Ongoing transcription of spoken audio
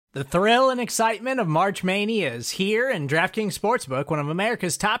The thrill and excitement of March Mania is here, and DraftKings Sportsbook, one of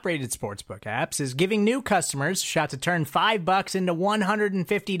America's top-rated sportsbook apps, is giving new customers a shot to turn $5 into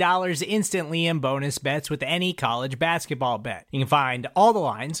 $150 instantly in bonus bets with any college basketball bet. You can find all the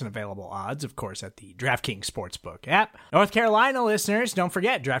lines and available odds, of course, at the DraftKings Sportsbook app. North Carolina listeners, don't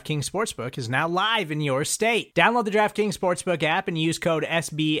forget, DraftKings Sportsbook is now live in your state. Download the DraftKings Sportsbook app and use code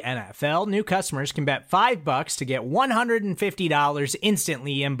SBNFL. New customers can bet $5 to get $150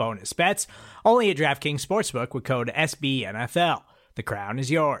 instantly in bonus bets, only at DraftKings Sportsbook with code SBNFL. The crown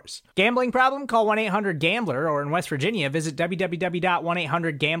is yours. Gambling problem? Call 1-800-GAMBLER, or in West Virginia, visit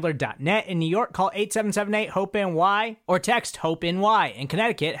www.1800gambler.net. In New York, call 877-8-HOPE-NY or text HOPE-NY. In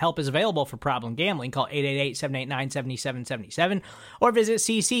Connecticut, help is available for problem gambling. Call 888-789-7777 or visit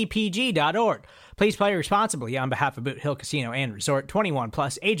ccpg.org. Please play responsibly on behalf of Boot Hill Casino and Resort. 21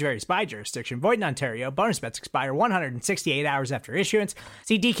 plus, age varies by jurisdiction. Void in Ontario. Bonus bets expire 168 hours after issuance.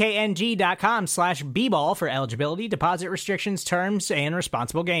 See dkng.com/bball for eligibility, deposit restrictions, terms, and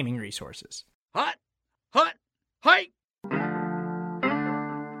responsible gaming resources. Hot, hike!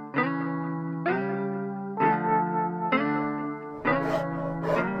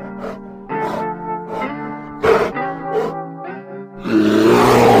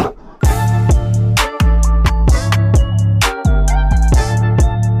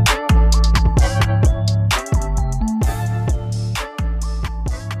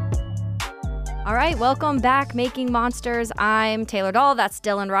 All right, welcome back, Making Monsters. I'm Taylor Dahl, that's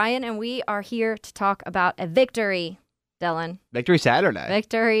Dylan Ryan, and we are here to talk about a victory, Dylan. Victory Saturday.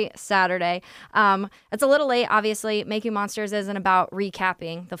 Victory Saturday. It's a little late, obviously. Making Monsters isn't about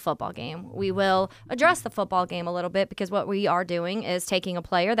recapping the football game. We will address the football game a little bit because what we are doing is taking a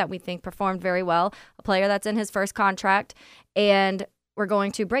player that we think performed very well, a player that's in his first contract, and we're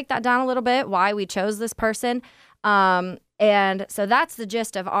going to break that down a little bit, why we chose this person. And so that's the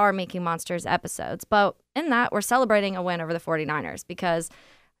gist of our Making Monsters episodes. But in that, we're celebrating a win over the 49ers because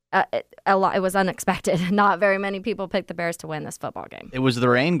it was unexpected. Not very many people picked the Bears to win this football game. It was the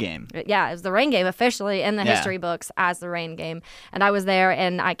rain game. Yeah, it was the rain game officially in the history books as the rain game. And I was there,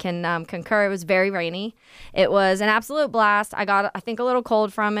 and I can concur. It was very rainy. It was an absolute blast. I got, I think, a little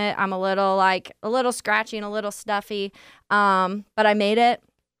cold from it. I'm a little scratchy and a little stuffy. But I made it.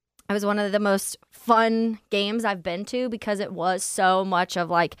 It was one of the most fun games I've been to because it was so much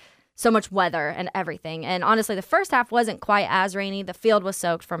weather and everything. And honestly, the first half wasn't quite as rainy. The field was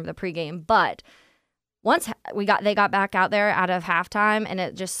soaked from the pregame, but once they got back out there out of halftime, and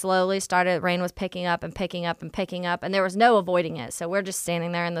it just slowly started. Rain was picking up and picking up and picking up, and there was no avoiding it. So we're just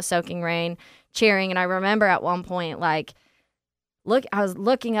standing there in the soaking rain, cheering. And I remember at one point, I was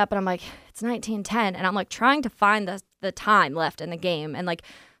looking up, and I'm like, it's 19:10, and I'm like trying to find the time left in the game, and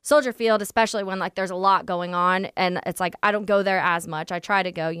Soldier Field, especially when there's a lot going on, and it's I don't go there as much. I try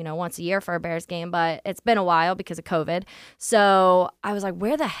to go, once a year for a Bears game, but it's been a while because of COVID. So I was like,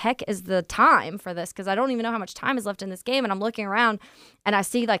 where the heck is the time for this? Because I don't even know how much time is left in this game. And I'm looking around, and I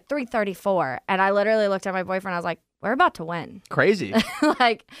see 3:34, and I literally looked at my boyfriend. I was like, we're about to win. Crazy.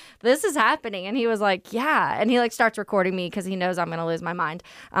 This is happening. And he was like, yeah. And he starts recording me because he knows I'm going to lose my mind.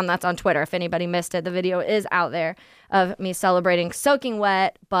 That's on Twitter. If anybody missed it, the video is out there of me celebrating, soaking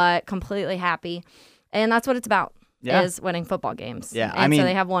wet, but completely happy. And that's what it's about, is winning football games. Yeah. And so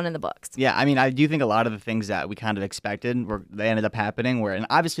they have one in the books. Yeah. I do think a lot of the things that we kind of expected, they ended up happening, and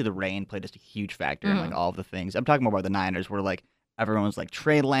obviously the rain played just a huge factor in all of the things. I'm talking more about the Niners where everyone's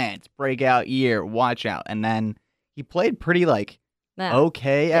Trey Lance, breakout year, watch out. And then he played pretty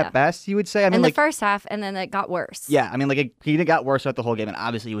okay at best, you would say. In the first half, and then it got worse. Yeah, he got worse throughout the whole game, and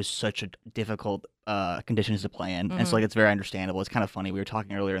obviously it was such a difficult conditions to play in, and so it's very understandable. It's kind of funny. We were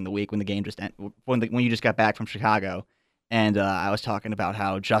talking earlier in the week when the game just when you just got back from Chicago, and I was talking about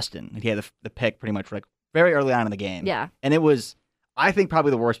how Justin, he had the pick pretty much very early on in the game. Yeah, and it was, I think,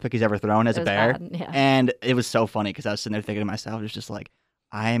 probably the worst pick he's ever thrown as a Bear. Bad, yeah. And it was so funny because I was sitting there thinking to myself, it was just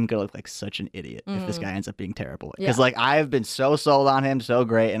I am going to look like such an idiot if this guy ends up being terrible. Because, I've been so sold on him, so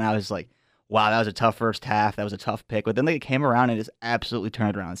great, and I was like, wow, that was a tough first half. That was a tough pick. But then they came around and just absolutely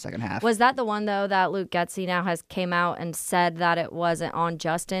turned around in the second half. Was that the one, though, that Luke Getsy now came out and said that it wasn't on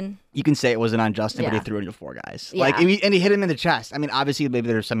Justin? You can say it wasn't on Justin, but he threw it into four guys. Yeah. And he hit him in the chest. Obviously, maybe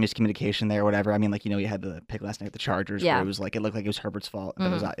there was some miscommunication there or whatever. You had the pick last night at the Chargers where it was it looked like it was Herbert's fault.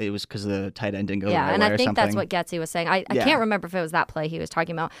 But it was because the tight end didn't go the right way or something. Yeah, and I think that's what Getsy was saying. I can't remember if it was that play he was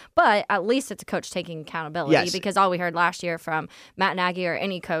talking about, but at least it's a coach taking accountability because all we heard last year from Matt Nagy or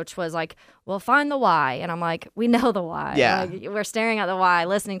any coach was well, find the why. And I'm like, we know the why. Yeah. Like, we're staring at the why,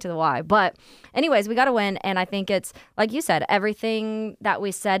 listening to the why. But anyways, we got to win. And I think it's, like you said, everything that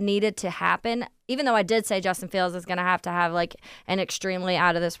we said needed to happen. Even though I did say Justin Fields is going to have like an extremely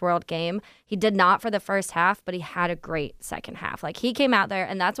out of this world game, he did not for the first half, but he had a great second half. Like, he came out there,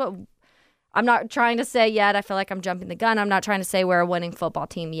 and that's what I'm not trying to say yet. I feel like I'm jumping the gun. I'm not trying to say we're a winning football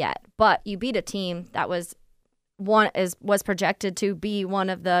team yet, but you beat a team that was projected to be one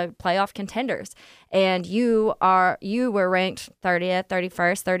of the playoff contenders, and you were ranked 30th,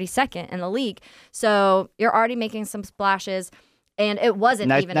 31st, 32nd in the league. So you're already making some splashes. And it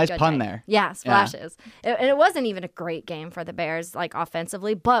wasn't even a good pun game. there. Yeah, splashes. Yeah. It wasn't even a great game for the Bears, like,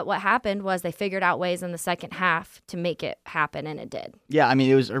 offensively. But what happened was they figured out ways in the second half to make it happen, and it did. Yeah, I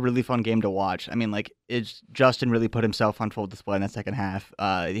mean, it was a really fun game to watch. I mean, like, Justin really put himself on full display in that second half.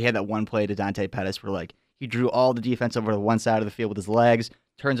 He had that one play to Dante Pettis where, like, he drew all the defense over to one side of the field with his legs,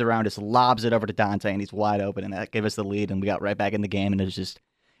 turns around, just lobs it over to Dante, and he's wide open, and that gave us the lead, and we got right back in the game. And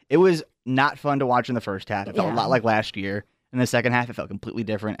it was not fun to watch in the first half. It felt a lot like last year. In the second half, it felt completely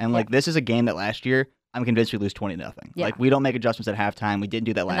different. And, like, this is a game that last year, I'm convinced we lose 20-0. Yeah. Like, we don't make adjustments at halftime. We didn't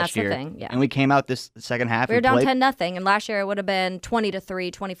do that last year. That's the thing, yeah. And we came out this second half. We were down 10-0, and last year it would have been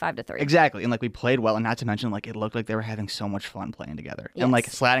 20-3, 25-3. Exactly. And, like, we played well. And not to mention, like, it looked like they were having so much fun playing together. Yes. And, like,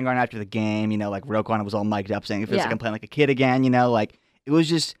 Slatting around after the game, you know, like, Roquan was all mic'd up saying it feels like I'm playing like a kid again, you know? Like, it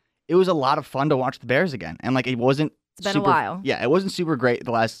was a lot of fun to watch the Bears again. And, like, it's been a while. Yeah, it wasn't super great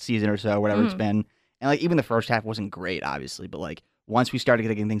the last season or so, whatever it's been. And, like, even the first half wasn't great, obviously. But, like, once we started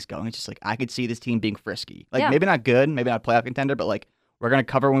getting things going, it's just like I could see this team being frisky. Like, maybe not good, maybe not a playoff contender, but, like, we're going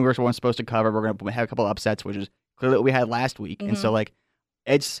to cover when we're supposed to cover. We're going to have a couple upsets, which is clearly what we had last week. And so, like,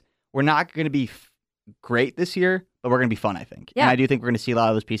 we're not going to be great this year, but we're going to be fun, I think. Yeah. And I do think we're going to see a lot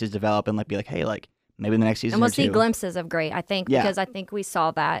of those pieces develop and, like, be like, hey, like, maybe the next season. And we'll see glimpses of great, I think, because I think we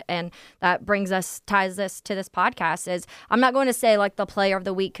saw that. And that ties this to this podcast is I'm not going to say, like, the player of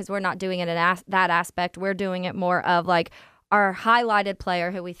the week because we're not doing it in that aspect. We're doing it more of, like, our highlighted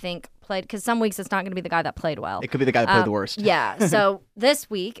player who we think played, because some weeks it's not going to be the guy that played well. It could be the guy that played the worst. Yeah. So this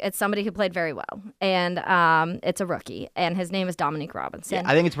week it's somebody who played very well, and it's a rookie, and his name is Dominique Robinson.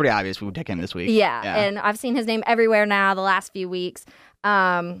 Yeah, I think it's pretty obvious we would take him this week. Yeah, and I've seen his name everywhere now the last few weeks.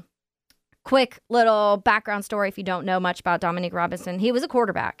 Quick little background story if you don't know much about Dominique Robinson. He was a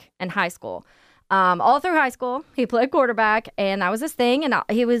quarterback in high school. All through high school, he played quarterback, and that was his thing, and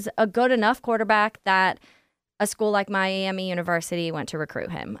he was a good enough quarterback that a school like Miami University went to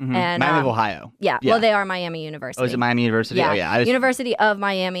recruit him. Mm-hmm. And Miami of Ohio. Yeah, well, they are Miami University. Oh, is it Miami University? Yeah. Oh, yeah. University of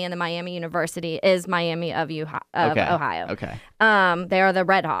Miami, and the Miami University is Miami of Ohio. Okay. They are the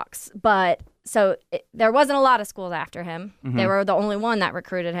Red Hawks. But so there wasn't a lot of schools after him. Mm-hmm. They were the only one that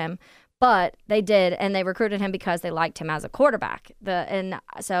recruited him. But they did, and they recruited him because they liked him as a quarterback. And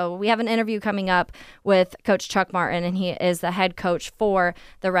so we have an interview coming up with Coach Chuck Martin, and he is the head coach for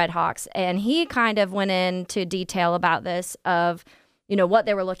the Red Hawks. And he kind of went into detail about this of, you know, what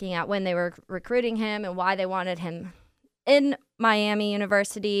they were looking at when they were recruiting him and why they wanted him in Miami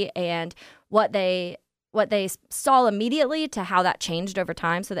University and what they saw immediately to how that changed over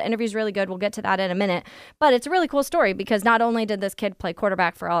time. So the interview's really good. We'll get to that in a minute. But it's a really cool story because not only did this kid play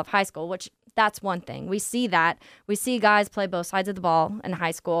quarterback for all of high school, which that's one thing. We see that. We see guys play both sides of the ball in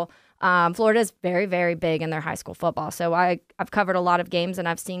high school. Florida is very, very big in their high school football. So I've covered a lot of games, and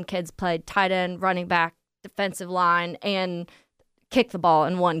I've seen kids play tight end, running back, defensive line, and kick the ball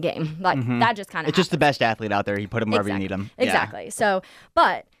in one game. Like, that just kind of It's just the best athlete out there. You put him wherever you need him. Exactly. Yeah. So,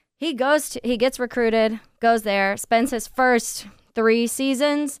 but he gets recruited, goes there, spends his first 3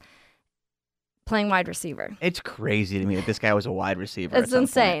 seasons playing wide receiver. It's crazy to me that this guy was a wide receiver. It's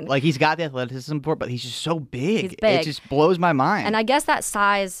insane. Like, he's got the athleticism for it, but he's just so big. He's big. It just blows my mind. And I guess that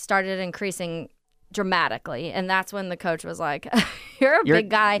size started increasing dramatically, and that's when the coach was like, "You're a big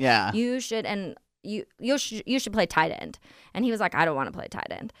guy. Yeah. You should you should play tight end." And he was like, "I don't want to play tight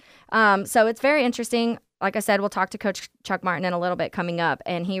end." So it's very interesting. Like I said, we'll talk to Coach Chuck Martin in a little bit coming up,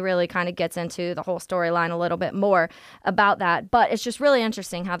 and he really kind of gets into the whole storyline a little bit more about that. But it's just really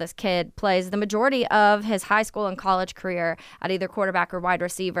interesting how this kid plays the majority of his high school and college career at either quarterback or wide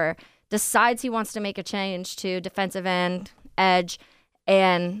receiver, decides he wants to make a change to defensive end, edge,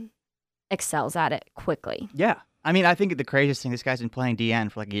 and excels at it quickly. Yeah. I mean, I think the craziest thing, this guy's been playing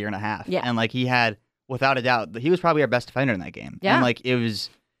DN for like a year and a half. Yeah. And like he had, without a doubt, he was probably our best defender in that game. Yeah. And like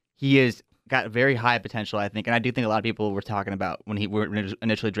he is got very high potential, I think. And I do think a lot of people were talking about when he were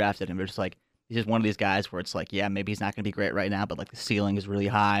initially drafted him. They're just like, he's just one of these guys where it's like, yeah, maybe he's not going to be great right now, but like the ceiling is really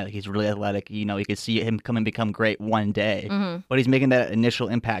high. Like he's really athletic. You know, you could see him come and become great one day. Mm-hmm. But he's making that initial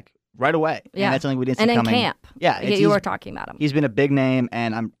impact right away. Yeah. And that's something we didn't see coming. And in camp. Yeah. You were talking about him. He's been a big name,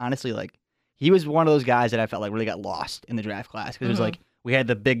 and I'm honestly like, he was one of those guys that I felt like really got lost in the draft class because it was like we had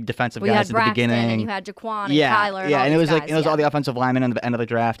the big defensive guys at the beginning. And you had Jaquan and Kyler. And all and it was guys, like it was all the offensive linemen in the end of the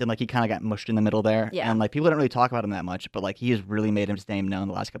draft, and like he kind of got mushed in the middle there. Yeah. And like people didn't really talk about him that much, but like he has really made his name known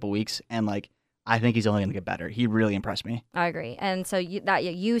the last couple of weeks, and like I think he's only going to get better. He really impressed me. I agree. And so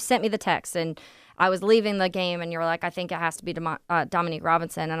you sent me the text, and I was leaving the game, and you were like, I think it has to be Dominique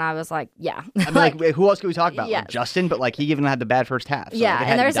Robinson. And I was like, yeah. I mean, like, who else could we talk about? Yes. Like Justin, but like he even had the bad first half. So yeah,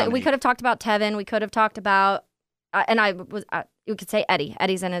 like, and we could have talked about Tevin. We could have talked about, you could say Eddie.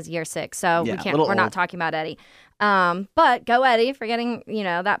 Eddie's in his year 6, so we're not talking about Eddie. But go Eddie for getting,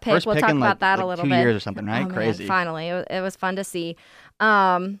 that pick. We'll talk about that a little 2 bit. years or something, right? Oh, Crazy. Man, finally, it was fun to see.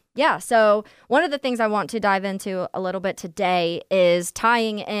 So one of the things I want to dive into a little bit today is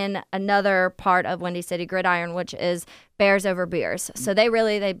tying in another part of Windy City Gridiron, which is Bears over Beers. So they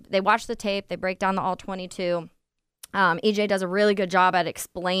watch the tape, they break down the all 22. EJ does a really good job at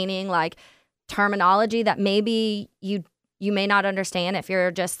explaining like terminology that maybe you may not understand if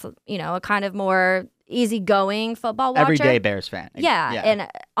you're just, a kind of more easygoing football watcher. Everyday Bears fan. Yeah. And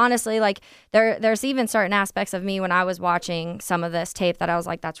honestly, like there's even certain aspects of me when I was watching some of this tape that I was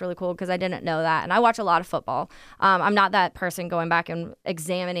like, that's really cool because I didn't know that. And I watch a lot of football. I'm not that person going back and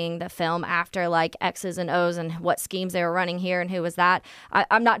examining the film after like X's and O's and what schemes they were running here and who was that.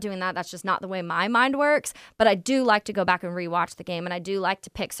 I'm not doing that. That's just not the way my mind works. But I do like to go back and rewatch the game. And I do like to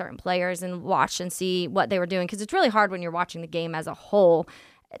pick certain players and watch and see what they were doing because it's really hard when you're watching the game as a whole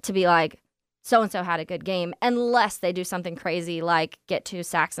to be like, so-and-so had a good game, unless they do something crazy like get 2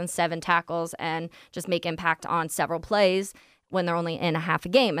 sacks and 7 tackles and just make impact on several plays when they're only in a half a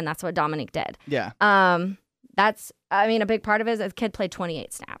game, and that's what Dominique did. Yeah. A big part of it is the kid played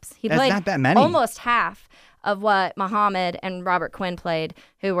 28 snaps. He played not that many. Almost half of what Muhammad and Robert Quinn played,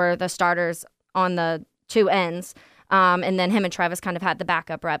 who were the starters on the 2 ends, and then him and Travis kind of had the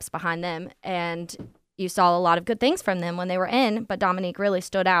backup reps behind them, and you saw a lot of good things from them when they were in, but Dominique really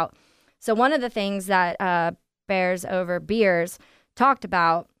stood out. So one of the things that Bears over Beers talked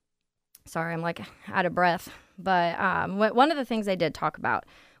about, sorry, I'm like out of breath, but one of the things they did talk about,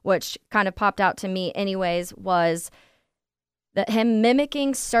 which kind of popped out to me anyways, was that him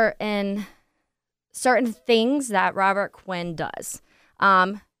mimicking certain things that Robert Quinn does.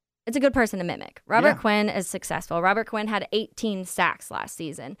 It's a good person to mimic. Robert Quinn is successful. Robert Quinn had 18 sacks last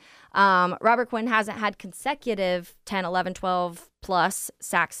season. Robert Quinn hasn't had consecutive 10, 11, 12 plus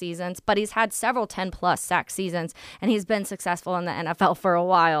sack seasons, but he's had several 10 plus sack seasons, and he's been successful in the NFL for a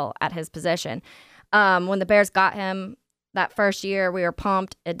while at his position. When the Bears got him that first year, we were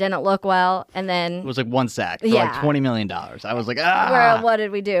pumped. It didn't look well, and then it was like 1 sack for like $20 million. I was like, what did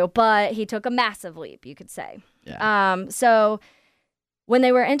we do? But he took a massive leap, you could say. Yeah. So when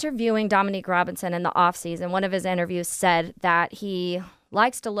they were interviewing Dominique Robinson in the offseason, one of his interviews said that he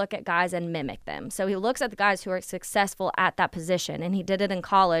likes to look at guys and mimic them. So he looks at the guys who are successful at that position, and he did it in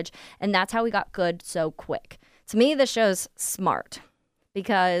college, and that's how he got good so quick. To me, this shows smart,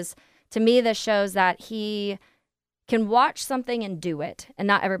 because to me, this shows that he can watch something and do it, and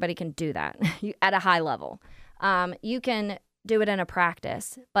not everybody can do that at a high level. You can do it in a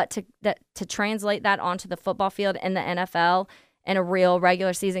practice, but to translate that onto the football field in the NFL in a real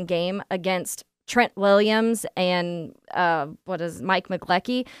regular season game against Trent Williams and Mike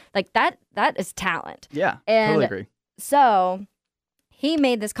McGleckie, like that is talent. Yeah, and totally agree. So he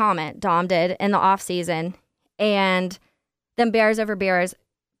made this comment, Dom did, in the offseason, and then Bears over Beers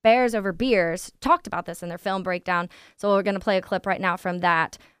talked about this in their film breakdown. So we're going to play a clip right now from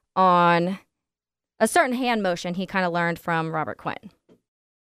that on a certain hand motion he kind of learned from Robert Quinn.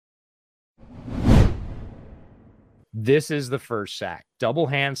 This is the first sack. Double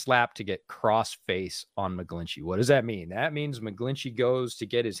hand slap to get cross face on McGlinchey. What does that mean? That means McGlinchey goes to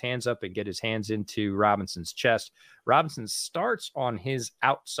get his hands up and get his hands into Robinson's chest. Robinson starts on his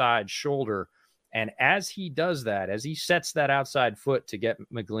outside shoulder. And as he does that, as he sets that outside foot to get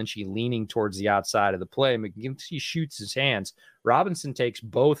McGlinchey leaning towards the outside of the play, McGlinchey shoots his hands. Robinson takes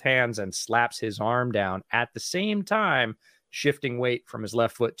both hands and slaps his arm down at the same time, shifting weight from his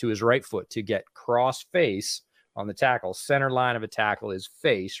left foot to his right foot to get cross face on the tackle. Center line of a tackle is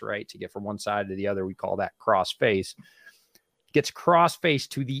face, right? To get from one side to the other, we call that cross face. Gets cross face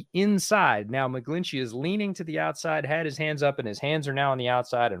to the inside. Now McGlinchey is leaning to the outside, had his hands up, and his hands are now on the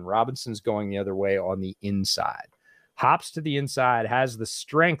outside, and Robinson's going the other way on the inside. Hops to the inside, has the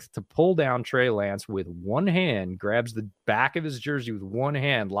strength to pull down Trey Lance with one hand, grabs the back of his jersey with one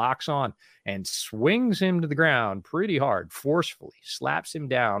hand, locks on, and swings him to the ground pretty hard, forcefully, slaps him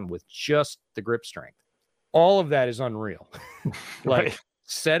down with just the grip strength. All of that is unreal. Right.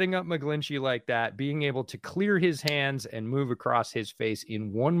 setting up McGlinchey like that, being able to clear his hands and move across his face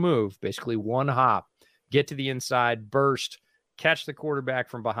in one move, basically one hop, get to the inside, burst, catch the quarterback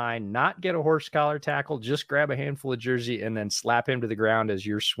from behind, not get a horse collar tackle, just grab a handful of jersey and then slap him to the ground as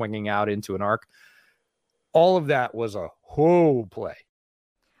you're swinging out into an arc. All of that was a whole play.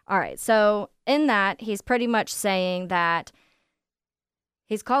 All right. So in that, he's pretty much saying that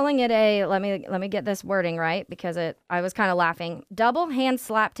he's calling it a, let me get this wording right because I was kind of laughing. Double hand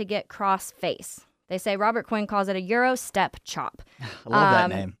slap to get cross face. They say Robert Quinn calls it a Euro step chop. I love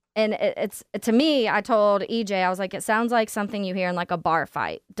that name. And it's to me, I told EJ, I was like, it sounds like something you hear in like a bar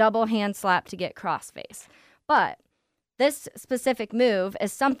fight. Double hand slap to get cross face. But this specific move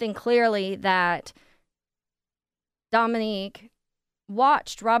is something clearly that Dominique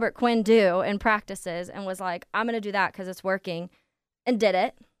watched Robert Quinn do in practices and was like, I'm going to do that because it's working, and did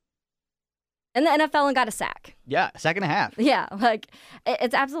it in the NFL and got a sack. Yeah, sack and a half. Yeah, like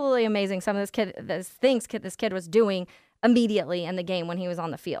it's absolutely amazing some of this kid was doing immediately in the game when he was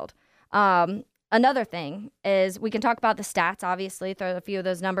on the field. Another thing is we can talk about the stats, obviously, throw a few of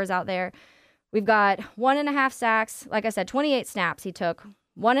those numbers out there. We've got 1.5 sacks. Like I said, 28 snaps he took,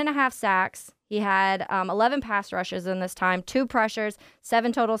 1.5 sacks. He had 11 pass rushes in this time, 2 pressures,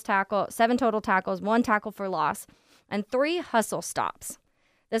 7 total tackles, 1 tackle for loss, and 3 hustle stops.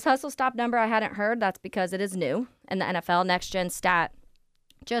 This hustle stop number I hadn't heard. That's because it is new in the NFL. Next Gen Stat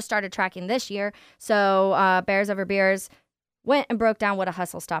just started tracking this year. So Bears Over Beers went and broke down what a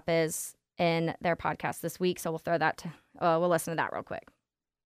hustle stop is in their podcast this week. So we'll listen to that real quick.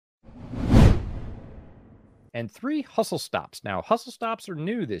 And 3 hustle stops. Now, hustle stops are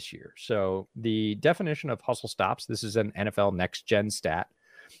new this year. So the definition of hustle stops, this is an NFL Next Gen Stat,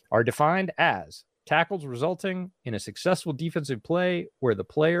 are defined as tackles resulting in a successful defensive play where the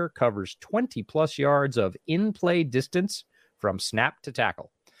player covers 20 plus yards of in-play distance from snap to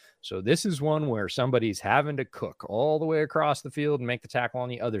tackle. So this is one where somebody's having to cook all the way across the field and make the tackle on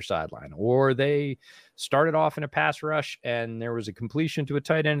the other sideline. Or they started off in a pass rush and there was a completion to a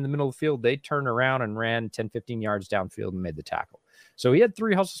tight end in the middle of the field. They turned around and ran 10, 15 yards downfield and made the tackle. So he had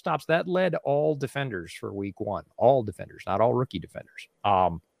 3 hustle stops. That led all defenders for week 1. All defenders, not all rookie defenders.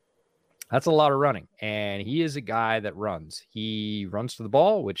 That's a lot of running. And he is a guy that runs. He runs to the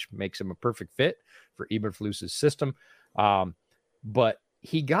ball, which makes him a perfect fit for Eberflus's system. But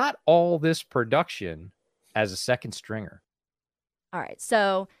he got all this production as a second stringer. All right.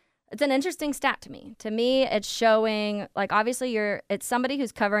 So it's an interesting stat to me. To me, it's showing, like, obviously it's somebody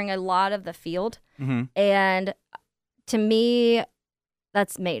who's covering a lot of the field. Mm-hmm. And to me,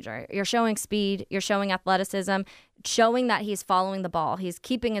 that's major. You're showing speed. You're showing athleticism, showing that he's following the ball. He's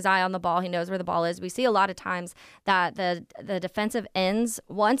keeping his eye on the ball. He knows where the ball is. We see a lot of times that the defensive ends,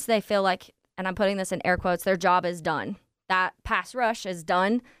 once they feel like, and I'm putting this in air quotes, their job is done, that pass rush is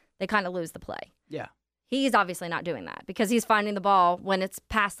done, they kind of lose the play. Yeah. He's obviously not doing that because he's finding the ball when it's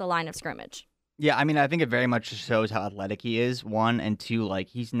past the line of scrimmage. Yeah, I mean, I think it very much shows how athletic he is, 1, and 2, like,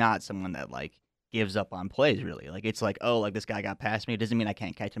 he's not someone that, like, gives up on plays, really. Like, it's like, oh, like, this guy got past me. It doesn't mean I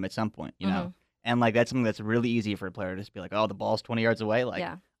can't catch him at some point, you know? And, like, that's something that's really easy for a player to just be like, oh, the ball's 20 yards away. Like,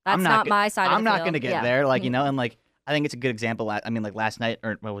 yeah, that's not my side of the I'm not field. going to get there. Like, you know, and, like, I think it's a good example. I mean, like, last night,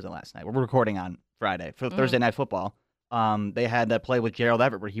 or what was it last night? We're recording on Friday for Thursday Night Football. They had that play with Gerald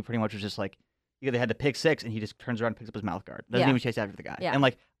Everett where he pretty much was just like, they had the pick 6 and he just turns around and picks up his mouth guard. Doesn't even chase after the guy. Yeah. And,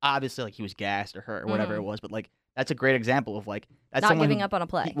 like, obviously, like, he was gassed or hurt or whatever it was, but, like, that's a great example of, like, that's not someone giving up on a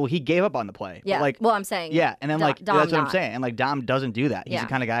play. He gave up on the play. Yeah. But, like, well, I'm saying. yeah. And then, Dom, like, that's what I'm not. saying. And, like, Dom doesn't do that. He's Yeah. the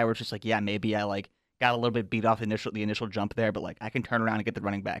kind of guy where it's just like, yeah, maybe I, like, got a little bit beat off the initial jump there, but, like, I can turn around and get the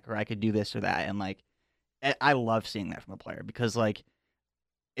running back, or I could do this or that. And, like, I love seeing that from a player because, like,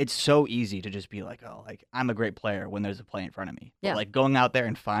 it's so easy to just be like, oh, like, I'm a great player when there's a play in front of me. Yeah. But, like, going out there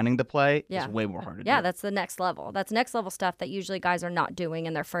and finding the play Yeah. is way more hard to do. Yeah, that's the next level. That's next level stuff that usually guys are not doing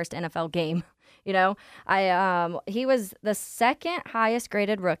in their first NFL game. You know, he was the second highest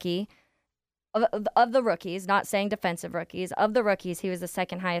graded rookie of the rookies, not saying defensive rookies. Of the rookies, he was the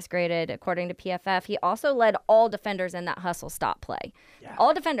second highest graded according to PFF. He also led all defenders in that hustle stop play. Yeah.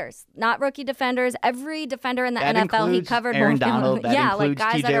 All defenders, not rookie defenders. Every defender in the that NFL, he covered Aaron more. Donald, that yeah, like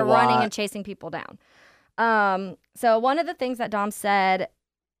guys TJ that are Watt. running and chasing people down. So one of the things that Dom said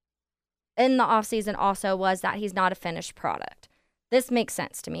in the offseason also was that he's not a finished product. This makes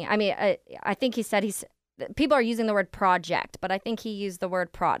sense to me. I mean, I think he said people are using the word project, but I think he used the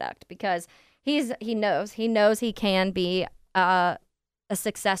word product because he knows he can be a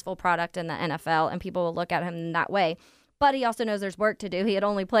successful product in the NFL, and people will look at him in that way. But he also knows there's work to do. He had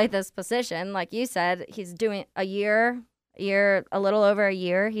only played this position, like you said. He's doing a little over a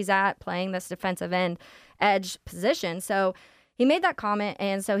year. He's at playing this defensive end edge position. So he made that comment,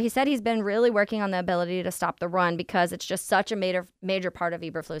 and so he said he's been really working on the ability to stop the run because it's just such a major part of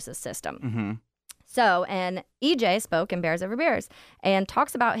Eberflus's system. Mm-hmm. So, and EJ spoke in Bears Over Bears and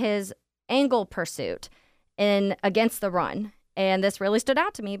talks about his angle pursuit against the run. And this really stood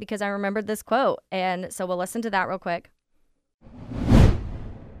out to me because I remembered this quote. And so we'll listen to that real quick.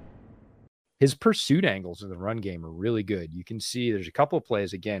 His pursuit angles in the run game are really good. You can see there's a couple of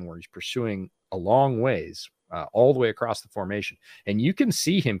plays, again, where he's pursuing a long ways, all the way across the formation. And you can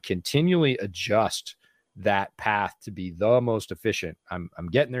see him continually adjust that path to be the most efficient. I'm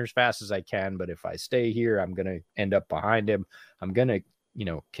getting there as fast as I can, but if I stay here, I'm going to end up behind him. I'm going to,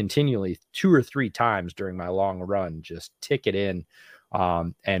 continually 2 or 3 times during my long run, just tick it in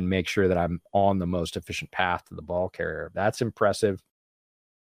and make sure that I'm on the most efficient path to the ball carrier. That's impressive.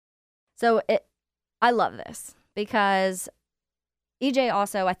 So I love this because EJ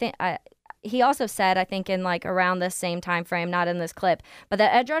also, he also said, I think in like around this same time frame, not in this clip, but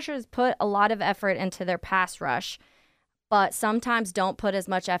that edge rushers put a lot of effort into their pass rush, but sometimes don't put as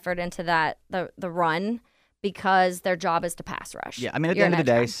much effort into the run because their job is to pass rush. Yeah, I mean, at the end of the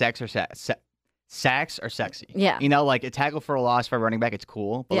day, sacks are sexy. Yeah. Like a tackle for a loss for a running back, it's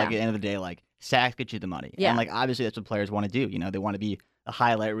cool, but like at the end of the day, like sacks get you the money. Yeah. And like obviously that's what players want to do. They want to be a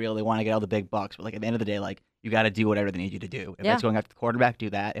highlight reel. They want to get all the big bucks. But like at the end of the day, like you got to do whatever they need you to do. If it's going after the quarterback, do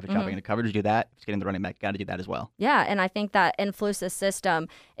that. If it's dropping into coverage, do that. If it's getting the running back, got to do that as well. Yeah, and I think that in Flus's system,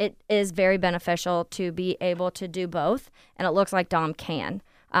 it is very beneficial to be able to do both, and it looks like Dom can.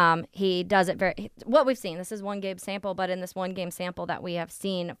 He does it what we've seen, this is one game sample, but in this one game sample that we have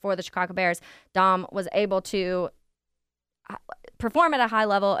seen for the Chicago Bears, Dom was able to perform at a high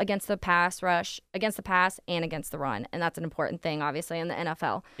level against the pass rush, against the pass, and against the run. And that's an important thing, obviously, in the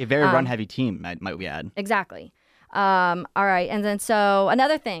NFL. A very run-heavy team, might we add. Exactly. All right. And then so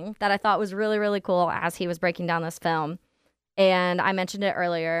another thing that I thought was really, really cool as he was breaking down this film, and I mentioned it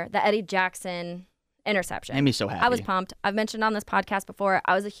earlier, the Eddie Jackson interception. Made me so happy. I was pumped. I've mentioned on this podcast before,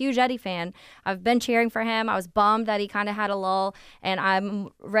 I was a huge Eddie fan. I've been cheering for him. I was bummed that he kind of had a lull, and I'm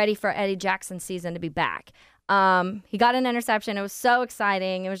ready for Eddie Jackson's season to be back. He got an interception. It was so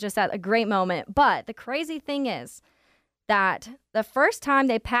exciting. It was just a great moment. But the crazy thing is that the first time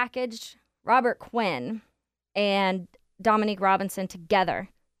they packaged Robert Quinn and Dominique Robinson together,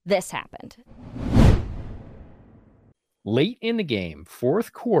 this happened. Late in the game,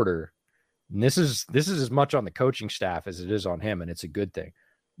 fourth quarter, and this is as much on the coaching staff as it is on him, and it's a good thing.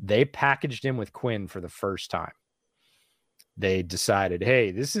 They packaged him with Quinn for the first time. They decided,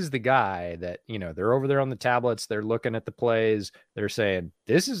 hey, this is the guy that, they're over there on the tablets. They're looking at the plays. They're saying,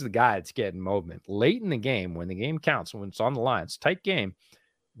 this is the guy that's getting movement. Late in the game, when the game counts, when it's on the line, it's a tight game,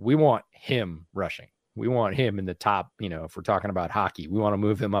 we want him rushing. We want him in the top, if we're talking about hockey, we want to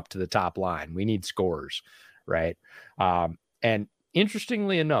move him up to the top line. We need scorers, right? And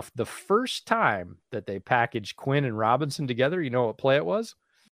interestingly enough, the first time that they packaged Quinn and Robinson together, you know what play it was?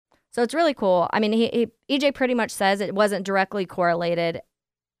 So it's really cool. I mean, EJ pretty much says it wasn't directly correlated,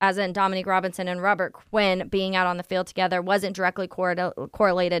 as in Dominique Robinson and Robert Quinn being out on the field together wasn't directly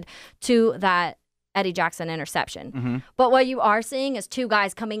correlated to that Eddie Jackson interception. Mm-hmm. But what you are seeing is 2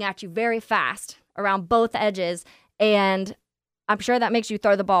 guys coming at you very fast around both edges, and I'm sure that makes you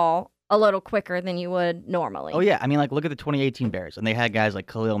throw the ball a little quicker than you would normally. Oh, yeah. I mean, like, look at the 2018 Bears, and they had guys like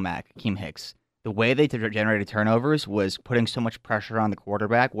Khalil Mack, Akeem Hicks. The way they generated turnovers was putting so much pressure on the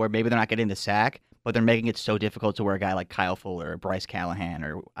quarterback where maybe they're not getting the sack, but they're making it so difficult to where a guy like Kyle Fuller or Bryce Callahan,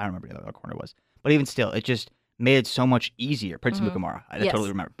 or I don't remember who the other corner was. But even still, it just made it so much easier. Prince Mukamara, I totally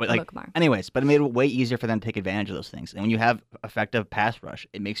remember. But anyways, but it made it way easier for them to take advantage of those things. And when you have effective pass rush,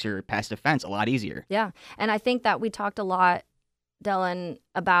 it makes your pass defense a lot easier. Yeah, and I think that we talked a lot, Dylan,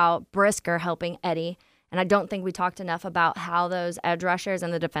 about Brisker helping Eddie. And I don't think we talked enough about how those edge rushers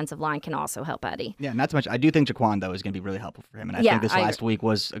and the defensive line can also help Eddie. Yeah, not so much. I do think Jaquan, though, is going to be really helpful for him. And I think this last week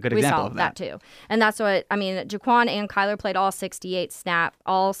was a good example of that. We saw that, too. And that's what, I mean, Jaquan and Kyler played all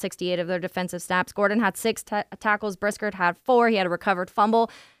 68 of their defensive snaps. Gordon had 6 tackles. Brisker had 4. He had a recovered fumble.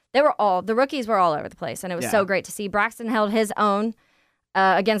 The rookies were all over the place. And it was so great to see. Braxton held his own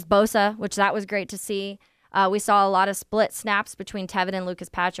against Bosa, which that was great to see. We saw a lot of split snaps between Tevin and Lucas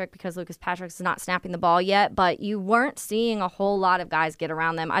Patrick because Lucas Patrick's not snapping the ball yet, but you weren't seeing a whole lot of guys get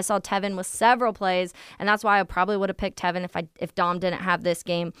around them. I saw Tevin with several plays, and that's why I probably would have picked Tevin if Dom didn't have this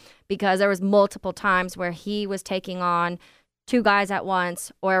game, because there was multiple times where he was taking on 2 guys at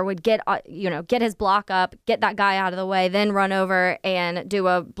once, or would get his block up, get that guy out of the way, then run over and do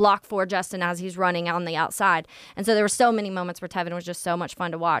a block for Justin as he's running on the outside. And so there were so many moments where Tevin was just so much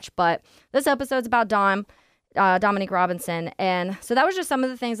fun to watch. But this episode's about Dominique Robinson. And so that was just some of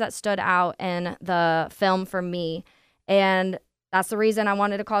the things that stood out in the film for me. And that's the reason I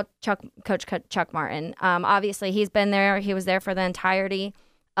wanted to call Coach Chuck Martin. Obviously, he's been there. He was there for the entirety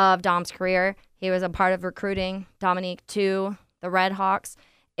of Dom's career. He was a part of recruiting Dominique to the Red Hawks.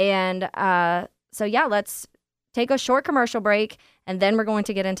 And so, yeah, let's take a short commercial break, and then we're going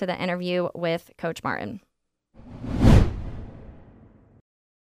to get into the interview with Coach Martin.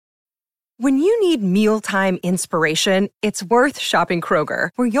 When you need mealtime inspiration, it's worth shopping Kroger,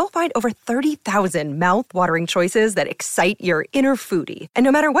 where you'll find over 30,000 mouth-watering choices that excite your inner foodie. And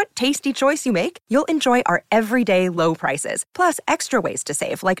no matter what tasty choice you make, you'll enjoy our everyday low prices, plus extra ways to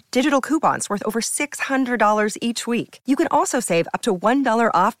save, like digital coupons worth over $600 each week. You can also save up to $1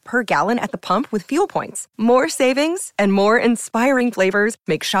 off per gallon at the pump with fuel points. More savings and more inspiring flavors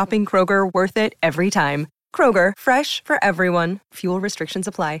make shopping Kroger worth it every time. Kroger, fresh for everyone. Fuel restrictions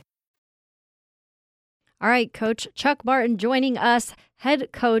apply. All right, Coach Chuck Martin joining us,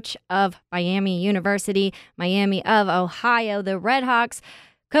 head coach of Miami University, Miami of Ohio, the Red Hawks.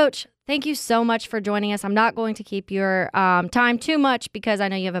 Coach, thank you so much for joining us. I'm not going to keep your time too much because I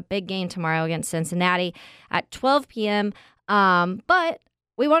know you have a big game tomorrow against Cincinnati at 12 p.m., but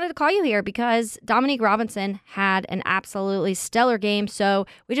we wanted to call you here because Dominique Robinson had an absolutely stellar game. So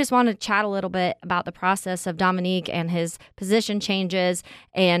we just wanted to chat a little bit about the process of Dominique and his position changes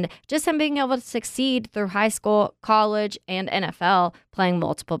and just him being able to succeed through high school, college, and NFL playing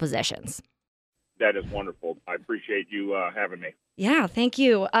multiple positions. That is wonderful. I appreciate you having me. Yeah, thank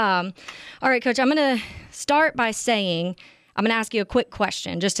you. All right, Coach, I'm going to start by saying I'm going to ask you a quick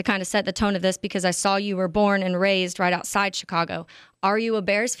question just to kind of set the tone of this because I saw you were born and raised right outside Chicago. Are you a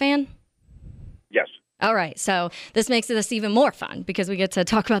Bears fan? Yes. All right. So this makes this even more fun because we get to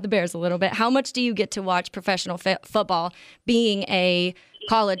talk about the Bears a little bit. How much do you get to watch professional football being a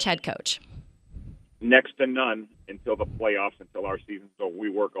college head coach? Next to none until the playoffs, until our season. So we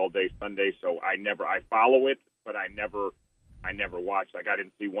work all day Sunday. So I follow it, but I never watch. Like I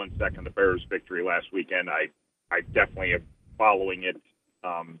didn't see 1 second of the Bears victory last weekend. I definitely am following it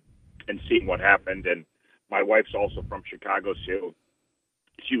and seeing what happened. And my wife's also from Chicago, so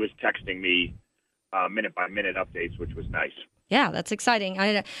she was texting me minute-by-minute updates, which was nice. Yeah, that's exciting.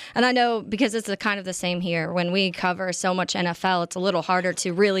 And I know because it's kind of the same here. When we cover so much NFL, it's a little harder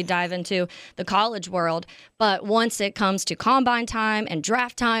to really dive into the college world. But once it comes to combine time and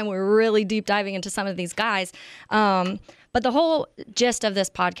draft time, we're really deep diving into some of these guys. But the whole gist of this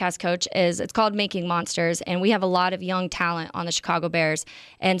podcast, Coach, is it's called Making Monsters, and we have a lot of young talent on the Chicago Bears.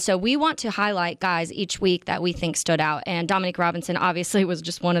 And so we want to highlight guys each week that we think stood out. And Dominique Robinson obviously was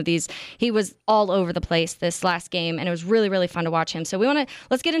just one of these. He was all over the place this last game, and it was really, really fun to watch him. So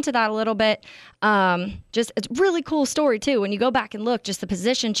let's get into that a little bit. It's a really cool story, too. When you go back and look, just the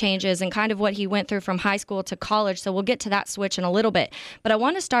position changes and kind of what he went through from high school to college. So we'll get to that switch in a little bit. But I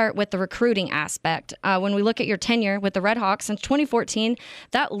want to start with the recruiting aspect. When we look at your tenure with the Red Hawks since 2014,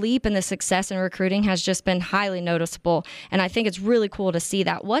 that leap in the success in recruiting has just been highly noticeable. And I think it's really cool to see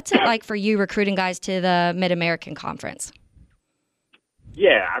that. What's it like for you recruiting guys to the Mid-American Conference?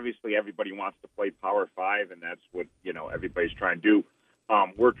 Yeah, obviously everybody wants to play Power 5, and that's what, everybody's trying to do.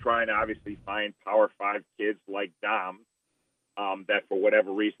 We're trying to obviously find Power 5 kids like Dom that for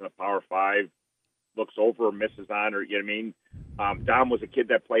whatever reason the Power 5 looks over or misses on, or, you know what I mean? Dom was a kid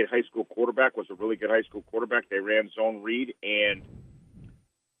that played high school quarterback, was a really good high school quarterback. They ran zone read, and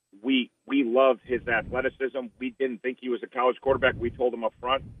we loved his athleticism. We didn't think he was a college quarterback. We told him up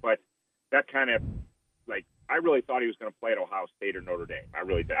front, but that kind of, I really thought he was going to play at Ohio State or Notre Dame. I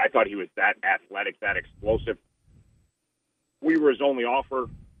really did. I thought he was that athletic, that explosive. We were his only offer.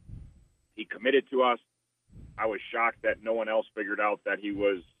 He committed to us. I was shocked that no one else figured out that he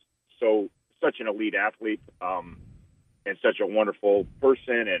was such an elite athlete and such a wonderful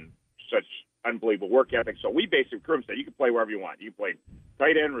person and such unbelievable work ethic. So we basically said, you can play wherever you want. You can play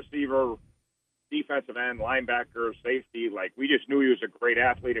tight end, receiver, defensive end, linebacker, safety. We just knew he was a great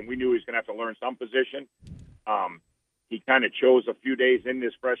athlete, and we knew he was going to have to learn some position. He kind of chose a few days in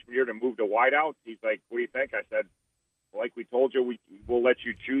his freshman year to move to wideout. He's like, what do you think? I said, like we told you, we'll let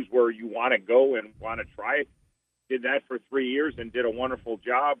you choose where you want to go and want to try it. Did that for 3 years and did a wonderful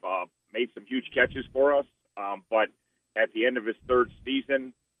job, made some huge catches for us. But at the end of his third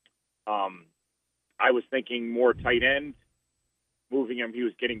season, I was thinking more tight end, moving him. He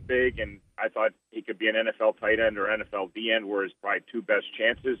was getting big, and I thought he could be an NFL tight end or NFL D end were his probably two best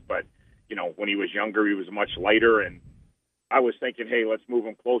chances. But, when he was younger, he was much lighter, and I was thinking, hey, let's move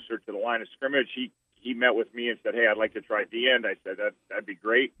him closer to the line of scrimmage. He met with me and said, hey, I'd like to try D end. I said, that'd be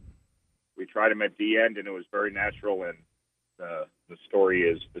great. We tried him at D end, and it was very natural, and the story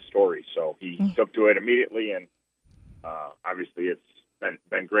is the story. So he took to it immediately, and obviously it's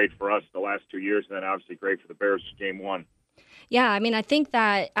been great for us the last 2 years, and then obviously great for the Bears game one. Yeah, I mean, I think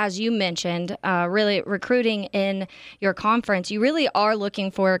that, as you mentioned, really recruiting in your conference, you really are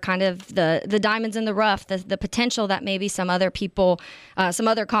looking for kind of the diamonds in the rough, the potential that maybe some other people, some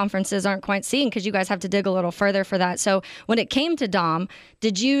other conferences aren't quite seeing, because you guys have to dig a little further for that. So when it came to Dom,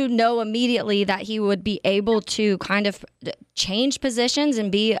 did you know immediately that he would be able to kind of change positions and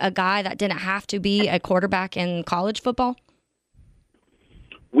be a guy that didn't have to be a quarterback in college football?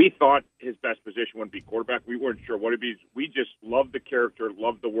 We thought his best position would be quarterback. We weren't sure what it'd be. We just loved the character,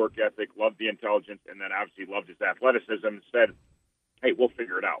 loved the work ethic, loved the intelligence, and then obviously loved his athleticism and said, hey, we'll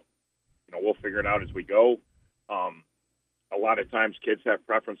figure it out. We'll figure it out as we go. A lot of times kids have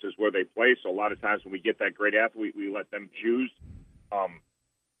preferences where they play, so a lot of times when we get that great athlete, we let them choose.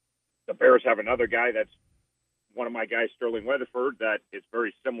 The Bears have another guy that's one of my guys, Sterling Weatherford, that it's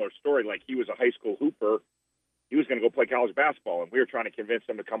very similar story. Like, he was a high school hooper. He was going to go play college basketball, and we were trying to convince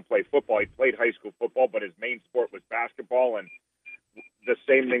him to come play football. He played high school football, but his main sport was basketball. And the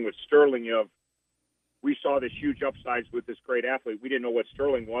same thing with Sterling. We saw this huge upsides with this great athlete. We didn't know what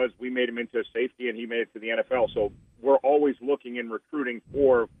Sterling was. We made him into a safety, and he made it to the NFL. So we're always looking in recruiting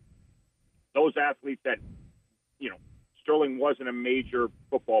for those athletes that, Sterling wasn't a major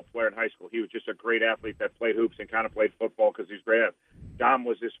football player in high school. He was just a great athlete that played hoops and kind of played football because he's great. Dom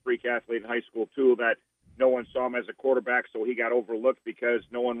was this freak athlete in high school, too, that no one saw him as a quarterback, so he got overlooked because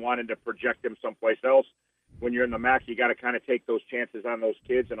no one wanted to project him someplace else. When you're in the MAC, you got to kind of take those chances on those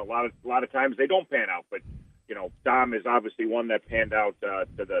kids, and a lot of times they don't pan out. But Dom is obviously one that panned out to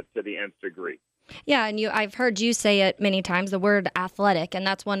the nth degree. Yeah, and I've heard you say it many times, the word athletic, and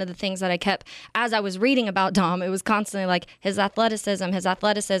that's one of the things that I kept, as I was reading about Dom, it was constantly like his athleticism,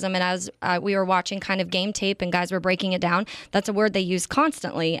 and as we were watching kind of game tape and guys were breaking it down, that's a word they use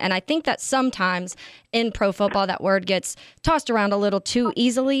constantly, and I think that sometimes in pro football that word gets tossed around a little too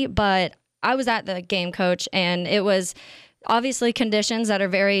easily, but I was at the game, Coach, and it was obviously conditions that are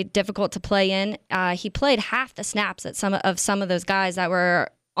very difficult to play in. He played half the snaps at some of those guys that were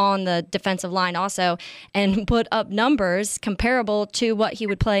on the defensive line also, and put up numbers comparable to what he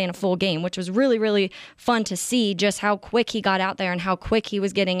would play in a full game, which was really, really fun to see just how quick he got out there and how quick he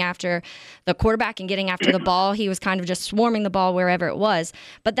was getting after the quarterback and getting after the ball. He was kind of just swarming the ball wherever it was.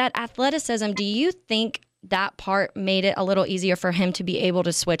 But that athleticism, do you think that part made it a little easier for him to be able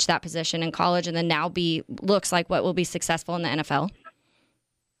to switch that position in college and then now looks like what will be successful in the NFL?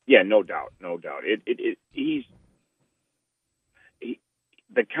 Yeah, no doubt.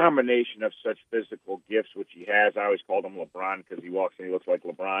 The combination of such physical gifts, which he has, I always called him LeBron because he walks and he looks like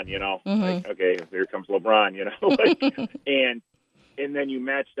LeBron, Mm-hmm. Like, okay, here comes LeBron, and then you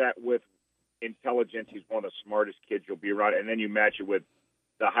match that with intelligence. He's one of the smartest kids you'll be around, and then you match it with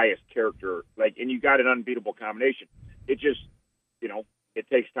the highest character, and you got an unbeatable combination. It just, it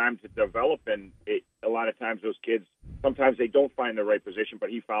takes time to develop, and a lot of times those kids, sometimes they don't find the right position, but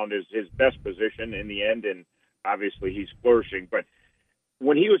he found his best position in the end, and obviously he's flourishing. But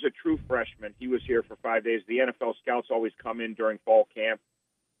when he was a true freshman, he was here for 5 days. The NFL scouts always come in during fall camp.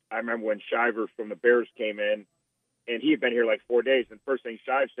 I remember when Shiver from the Bears came in, and he had been here like 4 days, and first thing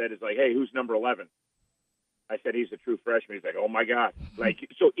Shive said is like, hey, who's number 11? I said, he's a true freshman. He's like, oh, my God.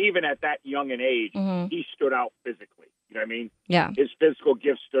 So even at that young an age, Mm-hmm. he stood out physically. You know what I mean? Yeah. His physical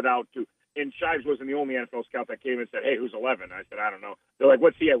gifts stood out, too. And Shives wasn't the only NFL scout that came and said, hey, who's 11? I said, I don't know. They're like,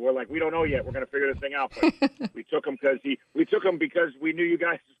 what's he at? We're like, we don't know yet. We're going to figure this thing out. But we took him because we knew you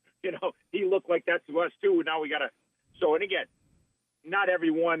guys, he looked like that to us, too. Now we got to. So, and again, not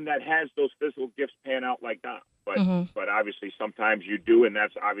everyone that has those physical gifts pan out like that. But Mm-hmm. but obviously sometimes you do, and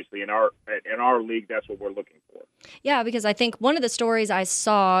that's obviously in our league, that's what we're looking for. Yeah, because I think one of the stories I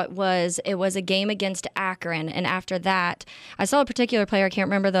saw was it was a game against Akron, and after that, I saw a particular player, I can't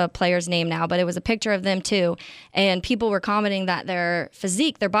remember the player's name now, but it was a picture of them too, and people were commenting that their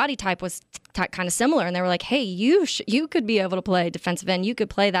physique, their body type was kind of similar, and they were like, hey, you could be able to play defensive end, you could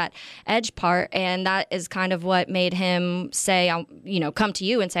play that edge part, and that is kind of what made him say, come to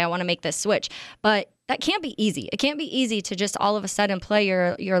you and say, I want to make this switch. But that can't be easy. It can't be easy to just all of a sudden play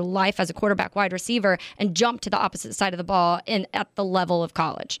your life as a quarterback wide receiver and jump to the opposite side of the ball at the level of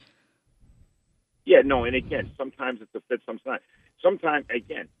college. Yeah, no, and again, sometimes it's a fit, sometimes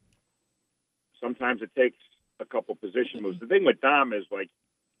it takes a couple position moves. The thing with Dom is,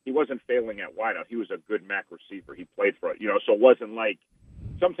 he wasn't failing at wideout. He was a good MAC receiver. He played for it, so it wasn't like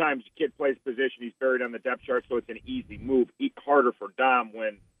sometimes the kid plays position, he's buried on the depth chart, so it's an easy move. Harder for Dom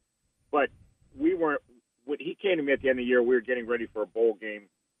but we weren't. When he came to me at the end of the year, we were getting ready for a bowl game.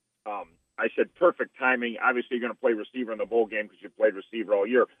 I said, perfect timing. Obviously, you're going to play receiver in the bowl game because you played receiver all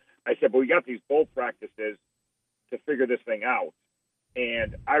year. I said, but we got these bowl practices to figure this thing out.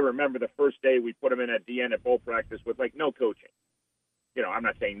 And I remember the first day we put him in at DN at bowl practice with like no coaching. I'm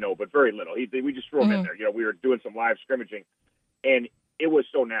not saying no, but very little. We just threw him in there. We were doing some live scrimmaging, and it was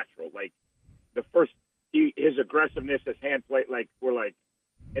so natural. Like the first, his aggressiveness, his hand play, like we're like,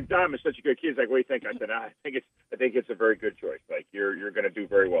 and Dom is such a good kid. He's like, "What do you think?" I said, "I think it's a very good choice. Like you're going to do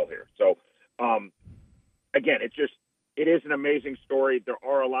very well here." So, again, it is an amazing story. There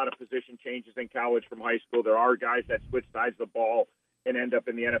are a lot of position changes in college from high school. There are guys that switch sides of the ball and end up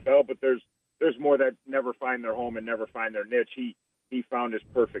in the NFL, but there's more that never find their home and never find their niche. He found his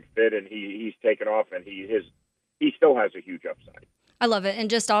perfect fit, and he's taken off, and he still has a huge upside. I love it. And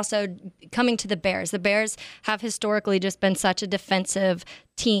just also coming to the Bears have historically just been such a defensive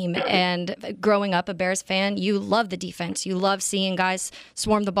team. And growing up a Bears fan, you love the defense. You love seeing guys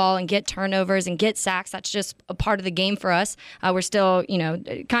swarm the ball and get turnovers and get sacks. That's just a part of the game for us. We're still,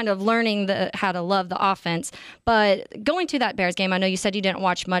 kind of learning how to love the offense. But going to that Bears game, I know you said you didn't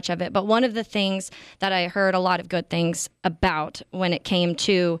watch much of it, but one of the things that I heard a lot of good things about when it came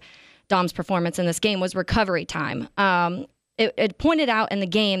to Dom's performance in this game was recovery time. It pointed out in the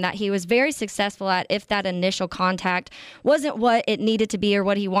game that he was very successful at if that initial contact wasn't what it needed to be or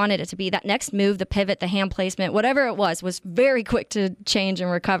what he wanted it to be. That next move, the pivot, the hand placement, whatever it was very quick to change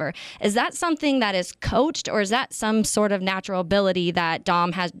and recover. Is that something that is coached, or is that some sort of natural ability that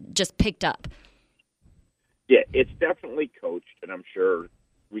Dom has just picked up? Yeah, it's definitely coached, and I'm sure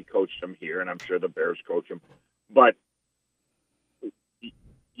we coached him here, and I'm sure the Bears coach him. But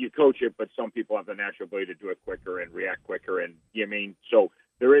you coach it, but some people have the natural ability to do it quicker and react quicker. And so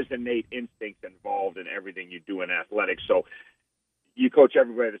there is innate instinct involved in everything you do in athletics. So you coach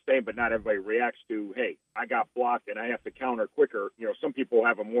everybody the same, but not everybody reacts to, hey, I got blocked and I have to counter quicker. Some people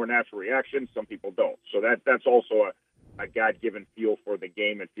have a more natural reaction. Some people don't. So that's also a God-given feel for the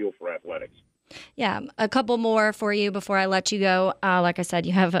game and feel for athletics. Yeah, a couple more for you before I let you go. Like I said,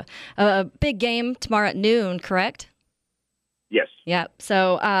 you have a big game tomorrow at noon, correct? Yes. Yeah.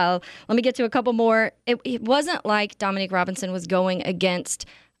 So let me get to a couple more. It wasn't like Dominique Robinson was going against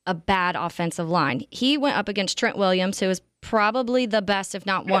a bad offensive line. He went up against Trent Williams, who is probably the best, if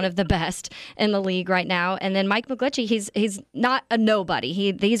not one of the best in the league right now. And then Mike McGlinchey, he's not a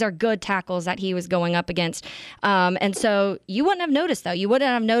nobody. These are good tackles that he was going up against. And so you wouldn't have noticed, though. You wouldn't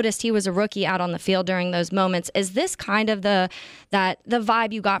have noticed he was a rookie out on the field during those moments. Is this kind of the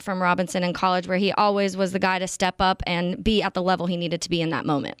vibe you got from Robinson in college, where he always was the guy to step up and be at the level he needed to be in that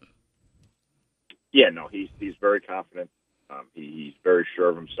moment? Yeah, no, he's very confident. He's very sure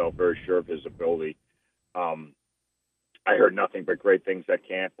of himself, very sure of his ability. I heard nothing but great things at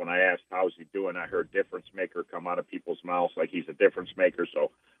camp. When I asked how's he doing, I heard difference maker come out of people's mouths, like he's a difference maker. So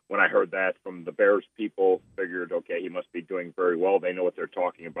when I heard that from the Bears people, figured, okay, he must be doing very well. They know what they're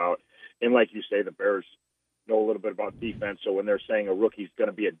talking about. And like you say, the Bears know a little bit about defense. So when they're saying a rookie's going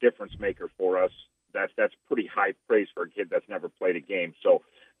to be a difference maker for us, that's pretty high praise for a kid that's never played a game. So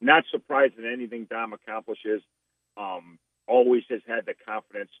not surprised at anything Dom accomplishes. Always has had the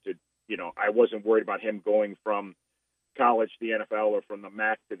confidence to, I wasn't worried about him going from college to the NFL or from the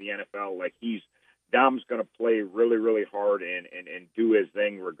MAC to the NFL. Like Dom's going to play really, really hard and do his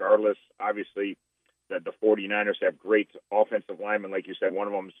thing regardless. Obviously, that the 49ers have great offensive linemen. Like you said, one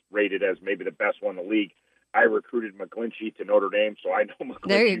of them's rated as maybe the best one in the league. I recruited McGlinchey to Notre Dame, so I know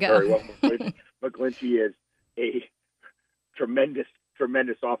McGlinchey very well. McGlinchey is a tremendous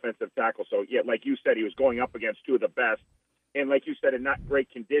offensive tackle. So, yeah, like you said, he was going up against two of the best. And like you said, in not great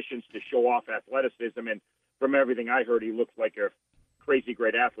conditions to show off athleticism. And from everything I heard, he looked like a crazy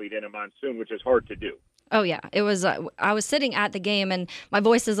great athlete in a monsoon, which is hard to do. Oh, yeah. It was. I was sitting at the game, and my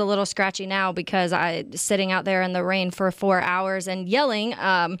voice is a little scratchy now because I sitting out there in the rain for 4 hours and yelling.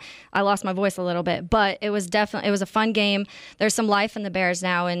 I lost my voice a little bit, but it was a fun game. There's some life in the Bears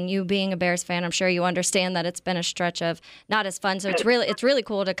now, and you being a Bears fan, I'm sure you understand that it's been a stretch of not as fun. So it's really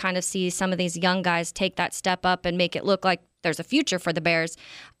cool to kind of see some of these young guys take that step up and make it look like there's a future for the Bears.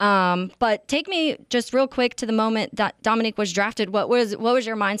 But take me just real quick to the moment that Dominique was drafted. What was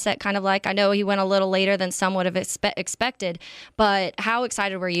your mindset kind of like? I know he went a little later than some would have expected, but how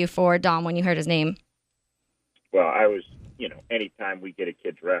excited were you for Dom when you heard his name? Well, I was, anytime we get a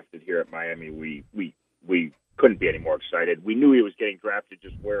kid drafted here at Miami, we couldn't be any more excited. We knew he was getting drafted,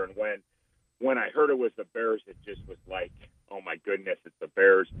 just where and when. When I heard it was the Bears, it just was like, oh my goodness, it's the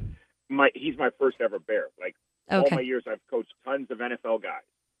Bears. He's my first ever Bear. Like, okay. All my years, I've coached tons of NFL guys,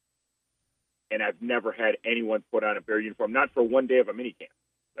 and I've never had anyone put on a Bear uniform, not for one day of a minicamp.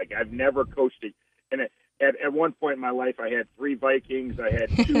 Like, I've never coached it. And at one point in my life, I had 3 Vikings, I had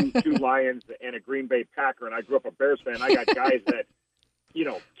two Lions, and a Green Bay Packer, and I grew up a Bears fan. I got guys that,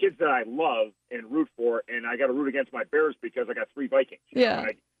 kids that I love and root for, and I got to root against my Bears because I got 3 Vikings. Yeah.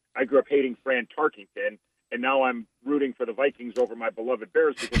 I grew up hating Fran Tarkington, and now I'm rooting for the Vikings over my beloved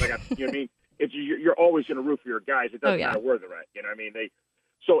Bears because I got, you know what I mean? You're always going to root for your guys. It doesn't matter where they're at. You know what I mean?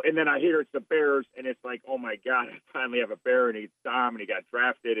 And then I hear it's the Bears, and it's like, oh my God, I finally have a Bear, and he's Dom, and he got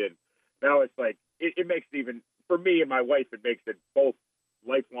drafted, and now it's like it makes it even for me and my wife. It makes it both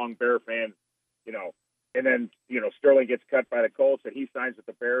lifelong Bear fans, And then Sterling gets cut by the Colts, and he signs with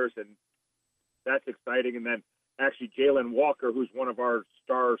the Bears, and that's exciting. And then actually Jalen Walker, who's one of our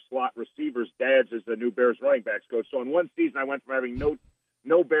star slot receivers, dads is the new Bears running backs coach. So in one season, I went from having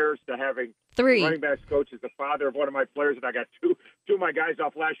no Bears to having 3 running backs coach is the father of one of my players, and I got two of my guys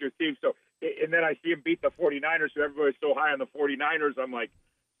off last year's team. So, and then I see him beat the 49ers, who everybody's so high on the 49ers. I'm like,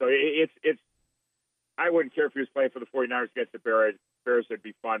 so it's I wouldn't care if he was playing for the 49ers against the Bears. Would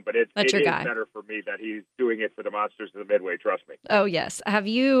be fun, but it is better for me that he's doing it for the Monsters of the Midway. Trust me. Oh, yes. Have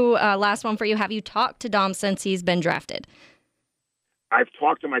you, last one for you, have you talked to Dom since he's been drafted? I've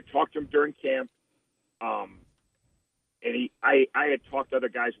talked to him. I talked to him during camp. And I had talked to other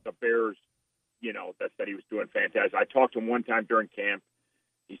guys with the Bears, that said he was doing fantastic. I talked to him one time during camp.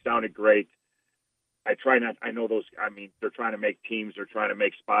 He sounded great. I know those, they're trying to make teams, they're trying to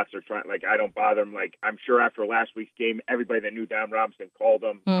make spots, I don't bother them. Like, I'm sure after last week's game, everybody that knew Dom Robinson called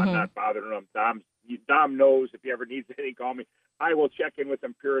him. Mm-hmm. I'm not bothering him. Dom knows if he ever needs anything, call me. I will check in with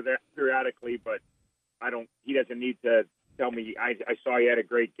him periodically, but he doesn't need to tell me. I saw he had a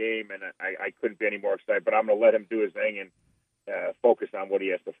great game, and I couldn't be any more excited, but I'm going to let him do his thing and focus on what he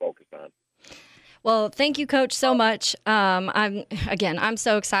has to focus on. Well, thank you, Coach, so much. I'm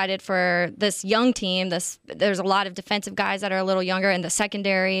so excited for this young team. There's a lot of defensive guys that are a little younger, and the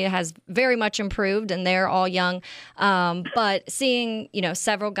secondary has very much improved, and they're all young. But seeing,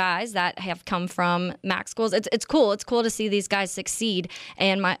 several guys that have come from MAC schools, it's cool. It's cool to see these guys succeed.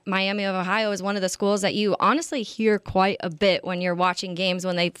 And Miami of Ohio is one of the schools that you honestly hear quite a bit when you're watching games,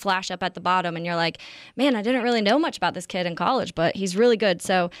 when they flash up at the bottom, and you're like, man, I didn't really know much about this kid in college, but he's really good.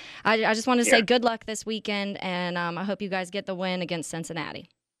 So I just want to say good luck this weekend, and I hope you guys get the win against Cincinnati.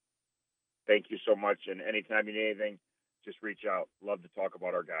 Thank you so much, and anytime you need anything, just reach out. Love to talk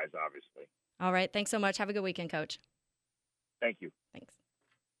about our guys, obviously. All right, thanks so much. Have a good weekend, Coach. Thank you. Thanks.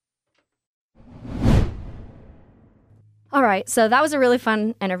 All right, so that was a really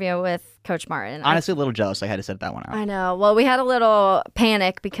fun interview with Coach Martin. Honestly, a little jealous I had to set that one out. I know. Well, we had a little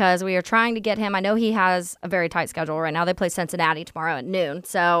panic because we were trying to get him. I know he has a very tight schedule right now. They play Cincinnati tomorrow at noon.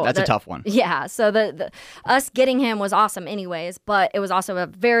 So that's a tough one. Yeah. So the us getting him was awesome anyways, but it was also a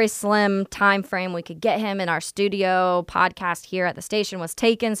very slim time frame we could get him in our studio. Podcast here at the station was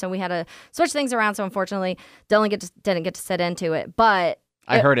taken, so we had to switch things around. So unfortunately, didn't get to sit into it. But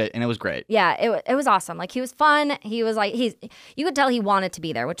I heard it, and it was great. Yeah, it was awesome. Like, he was fun. He was like, you could tell he wanted to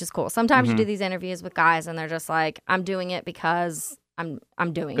be there, which is cool. Sometimes you do these interviews with guys, and they're just like, I'm doing it because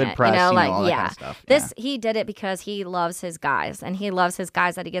I'm doing Good it. Press, all that yeah. kind of stuff. This he did it because he loves his guys, and he loves his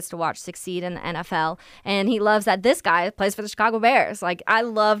guys that he gets to watch succeed in the NFL, and he loves that this guy plays for the Chicago Bears. Like, I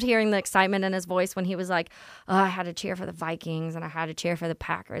loved hearing the excitement in his voice when he was like, oh, I had to cheer for the Vikings and I had to cheer for the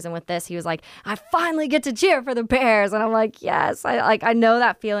Packers, and with this he was like, I finally get to cheer for the Bears, and I'm like, yes, I know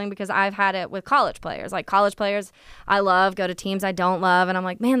that feeling because I've had it with college players. Like, college players I love go to teams I don't love, and I'm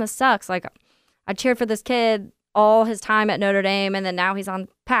like, man, this sucks. Like, I cheered for this kid all his time at Notre Dame, and then now he's on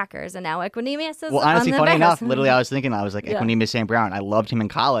Packers, and now Equanimeous is well, honestly, on the funny Bears. enough, literally, I was like, Equanimeous St. Brown. I loved him in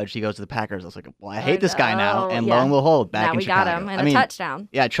college. He goes to the Packers. I was like, well, I hate this guy now. And lo and behold, back now in we Chicago. got him and a touchdown.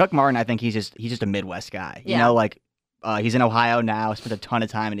 Yeah, Chuck Martin, I think he's just a Midwest guy. Yeah. He's in Ohio now. Spent a ton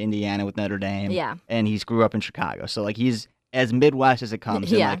of time in Indiana with Notre Dame. Yeah. And he's grew up in Chicago. So, he's as Midwest as it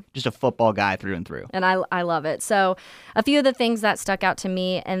comes, and just a football guy through and through. And I love it. So a few of the things that stuck out to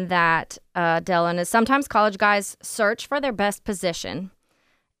me and that, Dylan, is sometimes college guys search for their best position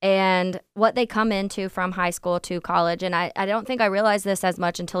and what they come into from high school to college. And I don't think I realized this as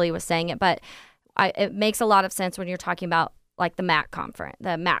much until he was saying it, but it makes a lot of sense when you're talking about like the MAC conference,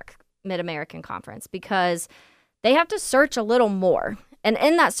 the MAC Mid-American Conference, because they have to search a little more. And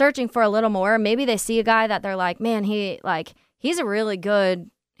in that searching for a little more, maybe they see a guy that they're like, man, he's really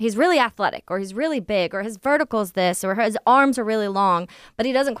athletic, or he's really big, or his vertical's this, or his arms are really long, but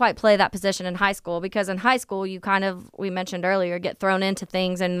he doesn't quite play that position in high school, because in high school you kind of, we mentioned earlier, get thrown into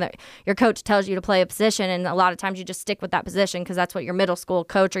things and your coach tells you to play a position, and a lot of times you just stick with that position because that's what your middle school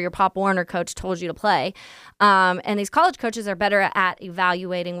coach or your Pop Warner coach told you to play. And these college coaches are better at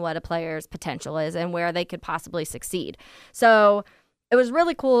evaluating what a player's potential is and where they could possibly succeed. So it was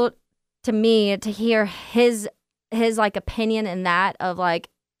really cool to me to hear his opinion in that, of like,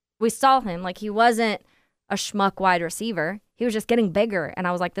 we saw him, like, he wasn't a schmuck wide receiver. He was just getting bigger. And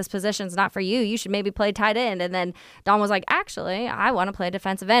I was like, this position's not for you. You should maybe play tight end. And then Dom was like, actually, I want to play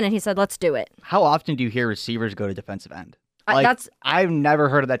defensive end. And he said, let's do it. How often do you hear receivers go to defensive end? I've never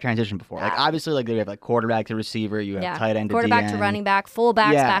heard of that transition before. Like, obviously, like, they have, like, quarterback to receiver. You have tight end to quarterback DN. to running back,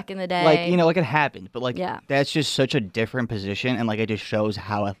 fullbacks back in the day. Like, like, it happened. But, like, that's just such a different position. And, like, it just shows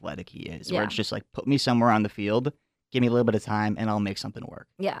how athletic he is. Where it's just, like, put me somewhere on the field, give me a little bit of time, and I'll make something work.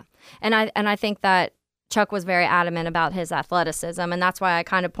 Yeah. And I think that Chuck was very adamant about his athleticism, and that's why I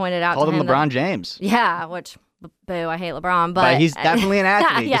kind of pointed out Called to him LeBron James. Yeah, which, boo, I hate LeBron. But he's definitely an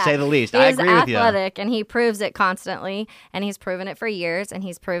athlete, to say the least. I agree with you. He's athletic, and he proves it constantly, and he's proven it for years, and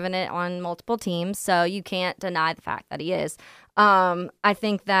he's proven it on multiple teams, so you can't deny the fact that he is. I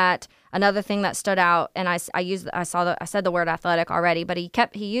think that another thing that stood out, and I said the word athletic already, but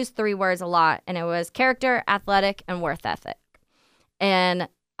he used 3 words a lot, and it was character, athletic, and worth ethic. And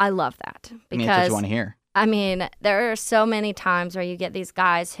I love that because that's what you want to hear. I mean, there are so many times where you get these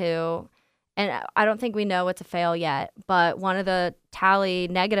guys who, and I don't think we know it's a fail yet, but one of the tally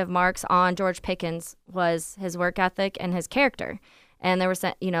negative marks on George Pickens was his work ethic and his character. And there was,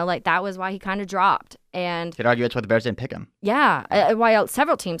 like, that was why he kind of dropped. And could argue that's why the Bears didn't pick him. Yeah, why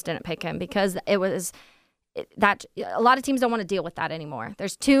several teams didn't pick him, because it was that a lot of teams don't want to deal with that anymore.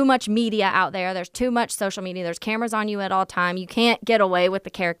 There's too much media out there. There's too much social media. There's cameras on you at all time. You can't get away with the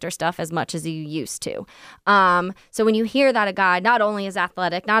character stuff as much as you used to. So when you hear that a guy not only is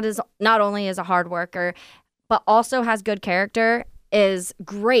athletic, not only is a hard worker, but also has good character, is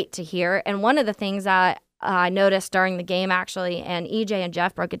great to hear. And one of the things that I noticed during the game, actually, and EJ and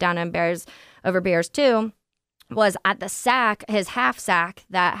Jeff broke it down in Bears over Bears too, was at the sack, his half sack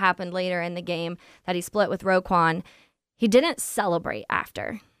that happened later in the game that he split with Roquan, he didn't celebrate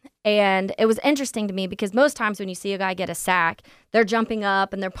after. And it was interesting to me because most times when you see a guy get a sack, they're jumping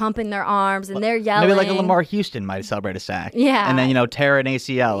up and they're pumping their arms and they're yelling.Maybe like a Lamar Houston might celebrate a sack. Yeah. And then, tear an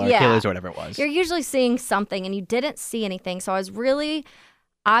ACL or Achilles or whatever it was. You're usually seeing something and you didn't see anything. So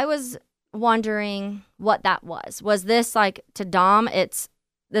I was wondering what that was. Was this like to Dom,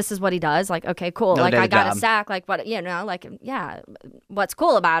 this is what he does. Like, okay, cool. No, like, I got job. a sack. Like, what, what's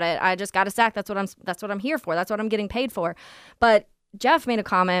cool about it? I just got a sack. That's what I'm here for. That's what I'm getting paid for. But Jeff made a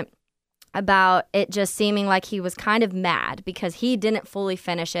comment about it just seeming like he was kind of mad because he didn't fully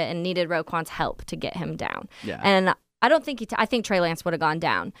finish it and needed Roquan's help to get him down. Yeah. And I don't think I think Trey Lance would have gone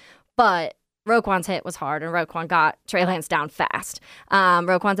down, but Roquan's hit was hard, and Roquan got Trey Lance down fast.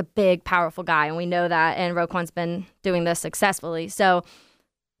 Roquan's a big, powerful guy, and we know that, and Roquan's been doing this successfully. So,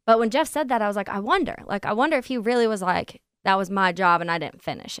 but when Jeff said that, I was like, I wonder if he really was like, that was my job and I didn't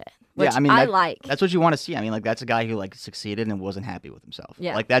finish it. Which I like. That's what you want to see. I mean, like, that's a guy who, like, succeeded and wasn't happy with himself.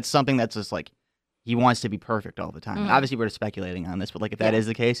 Yeah. Like, that's something that's just, like, he wants to be perfect all the time. Mm-hmm. Obviously, we're speculating on this, but, like, if that is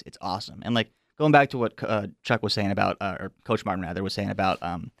the case, it's awesome. And, like, going back to what Chuck was saying about, or Coach Martin, rather, was saying about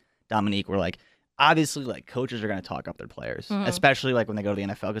Dominique, we're like, obviously, like, coaches are going to talk up their players, especially, like, when they go to the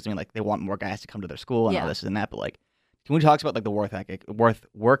NFL, because, I mean, like, they want more guys to come to their school and all this and that, but, like, when we talk about, like, the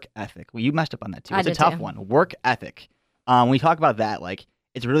work ethic, well, you messed up on that, too. It's a tough one. Work ethic. When we talk about that, like,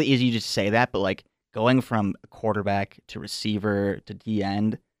 it's really easy to just say that, but, like, going from quarterback to receiver to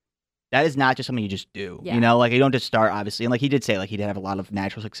D-end, that is not just something you just do. Yeah. Like, you don't just start, obviously. And, like, he did say, like, he did have a lot of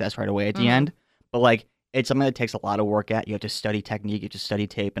natural success right away at D-end, but, like, it's something that takes a lot of work at. You have to study technique, you have to study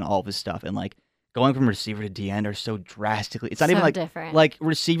tape and all of this stuff. And, like, going from receiver to D-end are so drastically. It's not so even like different. Like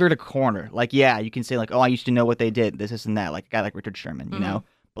receiver to corner. Like, yeah, you can say like, oh, I used to know what they did, this and that. Like a guy like Richard Sherman, you know.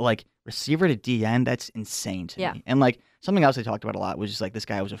 But like receiver to D-end, that's insane to me. And like something else I talked about a lot was just like this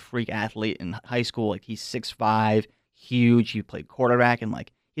guy was a freak athlete in high school. Like he's 6'5", huge. He played quarterback, and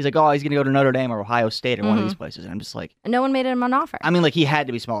like he's like, oh, he's gonna go to Notre Dame or Ohio State or one of these places. And I'm just like, and no one made him an offer. I mean, like he had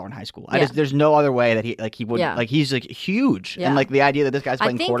to be smaller in high school. There's no other way that he would. Like he's like huge, and like the idea that this guy's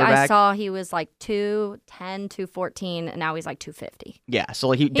playing quarterback. I saw he was like 210, 214, and now he's like 250. Yeah, so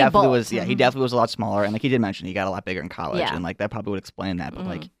like he definitely was. Yeah, he definitely was a lot smaller, and like he did mention he got a lot bigger in college, and like that probably would explain that. But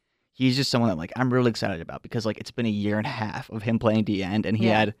like he's just someone that like I'm really excited about because like it's been a year and a half of him playing D-end, and he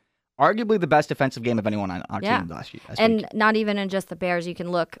had arguably the best defensive game of anyone on our team last week. And not even in just the Bears, you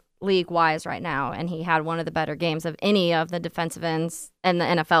can look league-wise right now, and he had one of the better games of any of the defensive ends in the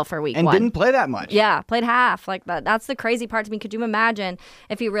NFL for week 1. And didn't play that much. Yeah, played half. Like that's the crazy part to me. Could you imagine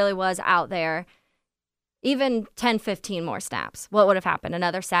if he really was out there even 10, 15 more snaps, what would have happened?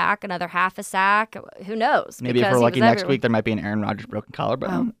 Another sack, another half a sack? Who knows? Maybe if we're lucky next week, there might be an Aaron Rodgers broken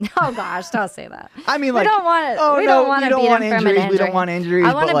collarbone. Oh gosh, don't say that. I mean, we don't want to. We don't want to beat him from an injury. We don't want injuries.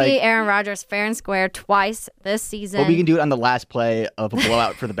 I want to beat Aaron Rodgers fair and square twice this season. But we can do it on the last play of a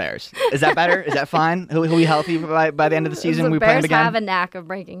blowout for the Bears. Is that better? Is that fine? He'll be healthy by the end of the season. The we play him again. Bears have a knack of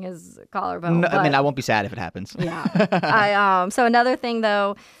breaking his collarbone. No, I mean, I won't be sad if it happens. Yeah. So another thing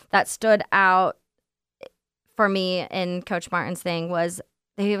though that stood out for me in Coach Martin's thing was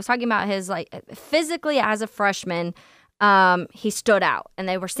he was talking about his physically as a freshman, he stood out and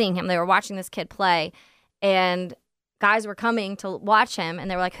they were seeing him. They were watching this kid play and guys were coming to watch him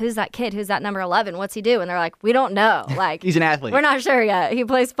and they were like, who's that kid? Who's that number 11? What's he do? And they're like, we don't know. Like he's an athlete. We're not sure yet. He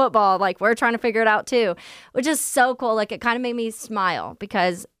plays football. Like we're trying to figure it out too, which is so cool. Like it kind of made me smile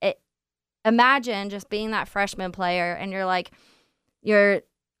because imagine just being that freshman player and you're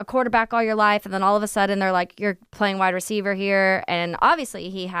a quarterback all your life, and then all of a sudden they're like, you're playing wide receiver here. And obviously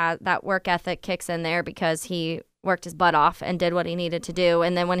he had that work ethic kicks in there because he worked his butt off and did what he needed to do.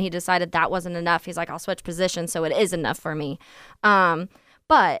 And then when he decided that wasn't enough, he's like, I'll switch positions so it is enough for me.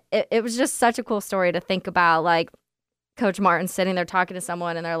 But it was just such a cool story to think about, like Coach Martin sitting there talking to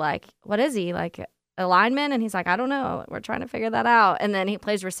someone and they're like, what is he, like a lineman? And he's like, I don't know. We're trying to figure that out. And then he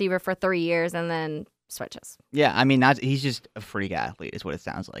plays receiver for 3 years and then switches. Yeah, I mean, he's just a freak athlete is what it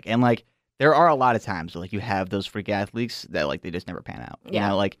sounds like. And like there are a lot of times where, like, you have those freak athletes that like they just never pan out. You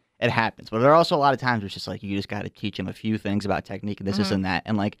know, like it happens. But there are also a lot of times where it's just like you just got to teach him a few things about technique and this and that.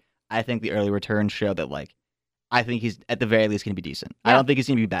 And like I think the early returns show that like I think he's at the very least going to be decent. I don't think he's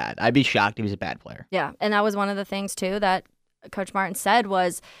going to be bad. I'd be shocked if he's a bad player. Yeah, and that was one of the things too that Coach Martin said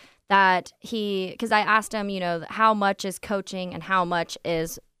was that because I asked him, you know, how much is coaching and how much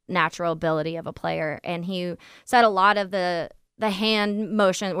is natural ability of a player, and he said a lot of the hand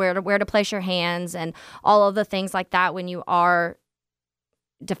motion, where to place your hands and all of the things like that when you are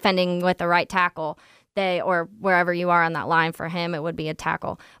defending with the right tackle, or wherever you are on that line. For him it would be a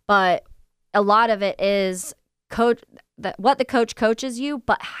tackle, but a lot of it is what the coach coaches you,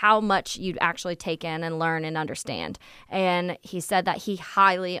 but how much you actually take in and learn and understand. And he said that he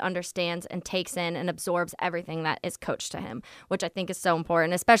highly understands and takes in and absorbs everything that is coached to him, which I think is so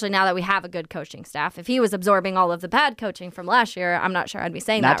important, especially now that we have a good coaching staff. If he was absorbing all of the bad coaching from last year, I'm not sure I'd be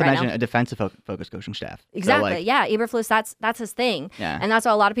saying that right now. Not to mention a defensive focused coaching staff. Exactly. So yeah. Eberflus, that's his thing. Yeah. And that's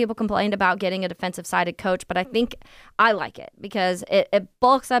why a lot of people complained about getting a defensive sided coach, but I think I like it because it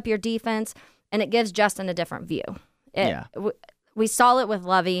bulks up your defense and it gives Justin a different view. We saw it with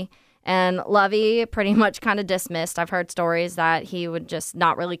Lovey, and Lovey pretty much kind of dismissed. I've heard stories that he would just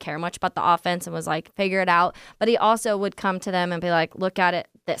not really care much about the offense and was like, figure it out. But he also would come to them and be like, look at it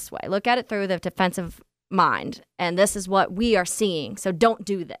this way. Look at it through the defensive mind, and this is what we are seeing. So don't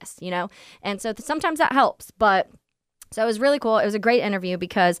do this, you know? And so sometimes that helps. But so it was really cool. It was a great interview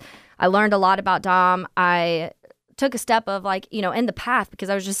because I learned a lot about Dom. I took a step of in the path because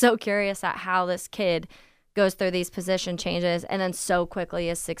I was just so curious at how this kid goes through these position changes and then so quickly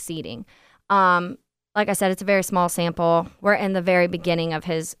is succeeding. Like I said, it's a very small sample. We're in the very beginning of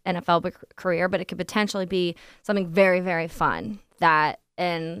his NFL career, but it could potentially be something very, very fun that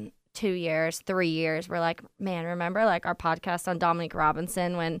in 2 years, 3 years, we're like, man, remember like our podcast on Dominique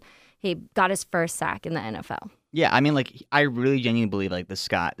Robinson when he got his first sack in the NFL? Yeah, I mean, like, I really genuinely believe like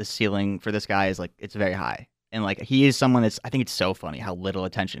the ceiling for this guy is like, it's very high. And like, he is someone I think it's so funny how little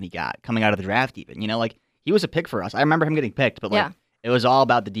attention he got coming out of the draft even, like, he was a pick for us. I remember him getting picked, but like it was all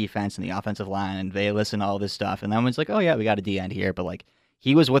about the defense and the offensive line and Velus and all this stuff. And then it's like, oh yeah, we got a D end here. But like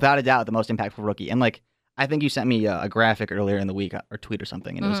he was without a doubt the most impactful rookie. And like I think you sent me a graphic earlier in the week or tweet or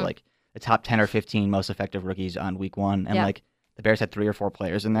something, and it was like the top 10 or 15 most effective rookies on week 1. And like the Bears had 3 or 4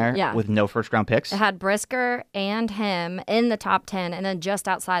 players in there with no first round picks. It had Brisker and him in the top 10, and then just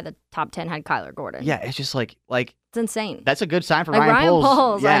outside the top 10 had Kyler Gordon. Yeah, it's just like it's insane. That's a good sign for like Ryan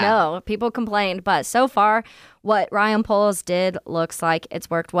Poles. I know. People complained, but so far what Ryan Poles did looks like it's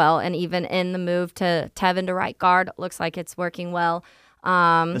worked well. And even in the move to Tevin to right guard, looks like it's working well.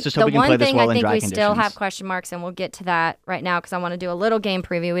 Let's just hope we can play this well in dry conditions. The one thing I think we still have question marks, and we'll get to that right now because I want to do a little game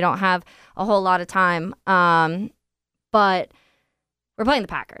preview. We don't have a whole lot of time. But we're playing the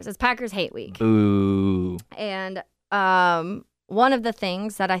Packers. It's Packers hate week. Ooh. And one of the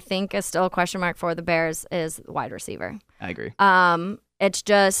things that I think is still a question mark for the Bears is wide receiver. I agree. It's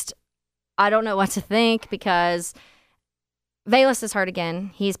just, I don't know what to think because Velus is hurt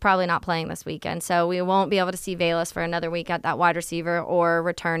again. He's probably not playing this weekend, so we won't be able to see Velus for another week at that wide receiver or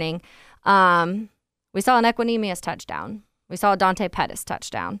returning. We saw an Equinemius touchdown. We saw a Dante Pettis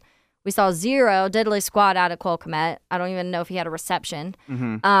touchdown. We saw 0 diddly squat out of Cole Kmet. I don't even know if he had a reception.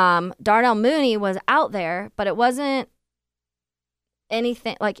 Darnell Mooney was out there, but it wasn't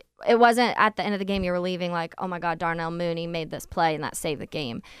anything like it wasn't at the end of the game you were leaving like, oh my God, Darnell Mooney made this play and that saved the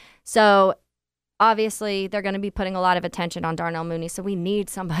game. So obviously they're going to be putting a lot of attention on Darnell Mooney, so we need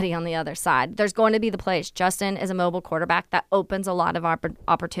somebody on the other side. There's going to be the plays. Justin is a mobile quarterback that opens a lot of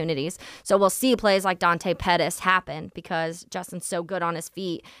opportunities. So we'll see plays like Dante Pettis happen because Justin's so good on his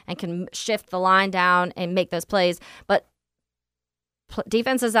feet and can shift the line down and make those plays. But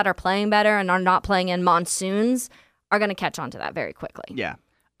defenses that are playing better and are not playing in monsoons are going to catch on to that very quickly. Yeah.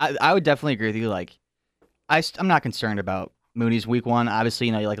 I would definitely agree with you. Like, I'm not concerned about Mooney's week 1. Obviously,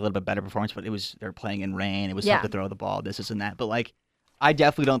 you like a little bit better performance, but they're playing in rain. It was tough to throw the ball, this and that. But, like, I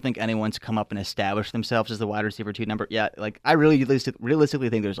definitely don't think anyone's come up and established themselves as the wide receiver 2 number yet. Like, I really realistically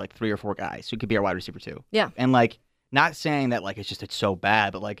think there's, like, 3 or 4 guys who could be our wide receiver 2. Yeah. And, like, not saying that, like, it's so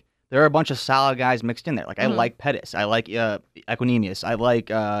bad, but, like, there are a bunch of solid guys mixed in there. Like, I like Pettis. I like Equinemius. I like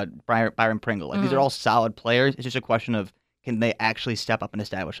Byron Pringle. Like, these are all solid players. It's just a question of can they actually step up and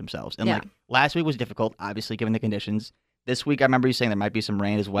establish themselves. And, like, last week was difficult, obviously, given the conditions. This week, I remember you saying there might be some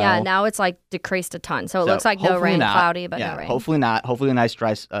rain as well. Yeah, now it's, like, decreased a ton. So it looks like no rain, cloudy, but no rain. Hopefully not. Hopefully a nice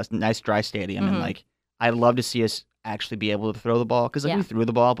dry stadium. And, like, I'd love to see us actually be able to throw the ball because we threw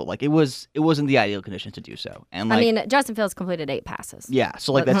the ball, but like it wasn't the ideal conditions to do so. And like, I mean, Justin Fields completed 8 passes. Yeah,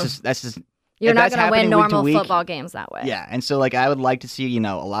 so like that's just you're not going to win normal football games that way. Yeah, and so like I would like to see a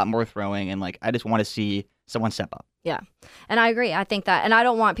lot more throwing, and like I just want to see someone step up. Yeah, and I agree. I think that, and I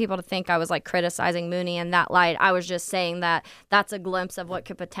don't want people to think I was like criticizing Mooney in that light. I was just saying that that's a glimpse of what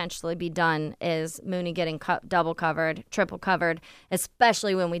could potentially be done is Mooney getting double covered, triple covered,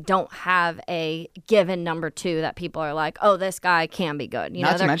 especially when we don't have a given number 2 that people are like, oh, this guy can be good.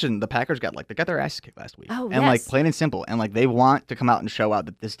 Not to mention the Packers got their asses kicked last week. Oh, and like plain and simple, and like they want to come out and show out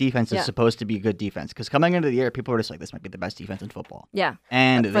that this defense is supposed to be a good defense because coming into the year, people were just like, this might be the best defense in football. Yeah,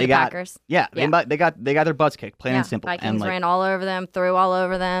 and they got Packers. Yeah, they got their butts kicked, plain and simple. Vikings and like, ran all over them, threw all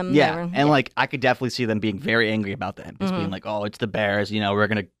over them. Yeah, and like I could definitely see them being very angry about that, just being like, "Oh, it's the Bears. We're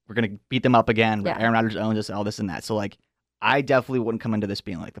gonna beat them up again. Yeah. Aaron Rodgers owns us, all this and that." So like, I definitely wouldn't come into this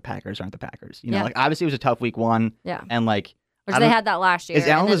being like the Packers aren't the Packers. Like obviously it was a tough week 1. Yeah, and like which they had that last year. Is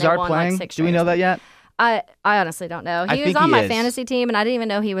Allen Lazard playing? Like Do we know that yet? I honestly don't know. He was on my fantasy team, and I didn't even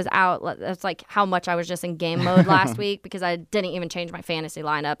know he was out. That's like how much I was just in game mode last week because I didn't even change my fantasy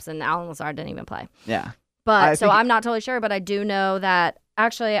lineups, and Allen Lazard didn't even play. Yeah. But so I'm not totally sure, but I do know that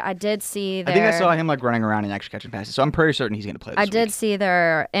actually I did see their... I think I saw him like running around and actually catching passes, so I'm pretty certain he's going to play this week. I did see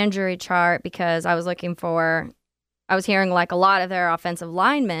their injury chart because I was hearing like a lot of their offensive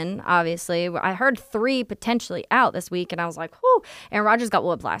linemen, obviously. I heard 3 potentially out this week, and I was like, whew. Aaron Rodgers got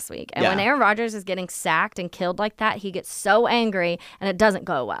whooped last week. And when Aaron Rodgers is getting sacked and killed like that, he gets so angry, and it doesn't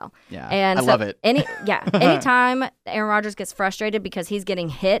go well. Yeah, and I love it. Anytime Aaron Rodgers gets frustrated because he's getting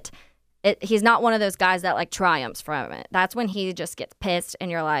hit, he's not one of those guys that like triumphs from it. That's when he just gets pissed, and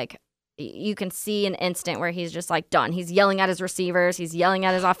you're like, you can see an instant where he's just like done. He's yelling at his receivers. He's yelling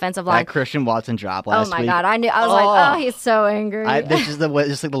at his offensive line. That Christian Watson drop last week. Oh my God. I was like, oh, he's so angry. Just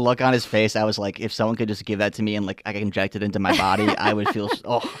like the look on his face. I was like, if someone could just give that to me and like I could inject it into my body, I would feel, just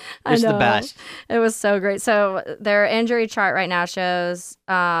the best. It was so great. So their injury chart right now shows,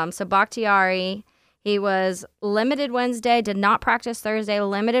 so Bakhtiari, he was limited Wednesday, did not practice Thursday,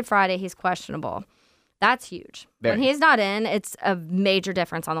 limited Friday. He's questionable. That's huge. When he's not in, it's a major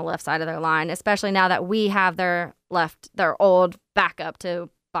difference on the left side of their line, especially now that we have their old backup to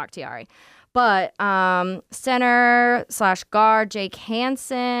Bakhtiari. But center/guard Jake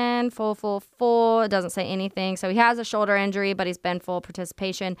Hansen, full. It doesn't say anything. So he has a shoulder injury, but he's been full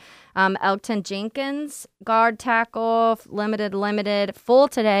participation. Elgton Jenkins, guard tackle, limited, full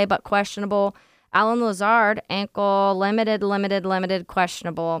today, but questionable. Allen Lazard, ankle, limited,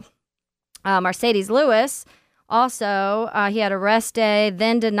 questionable. Mercedes Lewis, also, he had a rest day,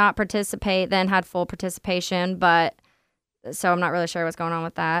 then did not participate, then had full participation, but so I'm not really sure what's going on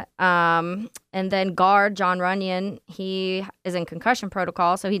with that. And then guard John Runyon, he is in concussion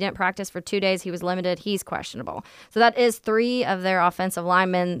protocol, so he didn't practice for 2 days. He was limited. He's questionable. So that is 3 of their offensive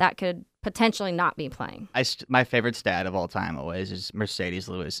linemen that could potentially not be playing. My favorite stat of all time always is Mercedes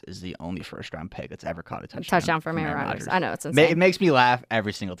Lewis is the only first-round pick that's ever caught a touchdown from Aaron Rodgers. I know, it's insane. It makes me laugh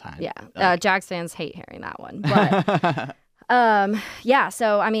every single time. Yeah, Jags fans hate hearing that one. But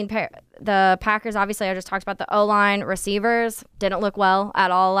so I mean, the Packers, obviously, I just talked about the O-line. Receivers didn't look well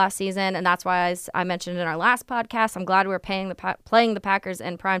at all last season, and that's why I mentioned in our last podcast, I'm glad we're playing the Packers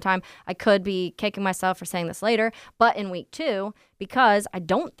in primetime. I could be kicking myself for saying this later, but in week 2, because I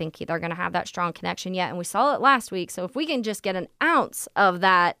don't think they're going to have that strong connection yet, and we saw it last week. So if we can just get an ounce of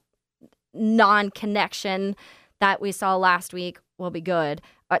that non-connection that we saw last week will be good.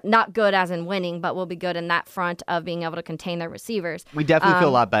 Not good as in winning, but will be good in that front of being able to contain their receivers. We definitely feel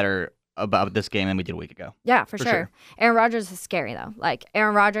a lot better about this game than we did a week ago. Yeah, for sure. Aaron Rodgers is scary, though. Like,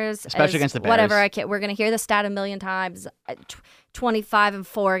 Aaron Rodgers, especially against the Bears. Whatever, we're going to hear the stat a million times.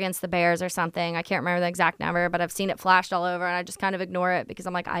 25-4 against the Bears or something. I can't remember the exact number, but I've seen it flashed all over, and I just kind of ignore it because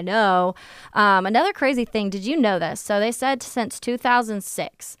I'm like, I know. Another crazy thing, did you know this? So they said since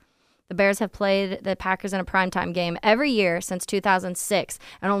 2006, the Bears have played the Packers in a primetime game every year since 2006,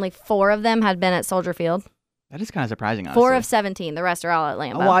 and only 4 of them had been at Soldier Field. That is kind of surprising, honestly. 4 of 17. The rest are all at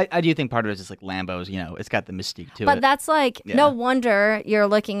Lambeau. Well, I do think part of it is just like Lambeau's, it's got the mystique to it. But that's like, no wonder you're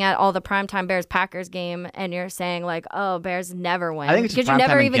looking at all the primetime Bears-Packers game and you're saying like, oh, Bears never win. I think it's because you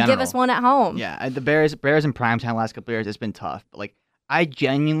never even give us one at home. Yeah, the Bears in primetime last couple of years, it's been tough. But like, I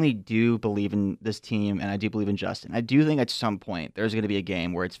genuinely do believe in this team, and I do believe in Justin. I do think at some point there's going to be a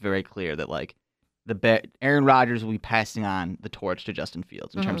game where it's very clear that like Aaron Rodgers will be passing on the torch to Justin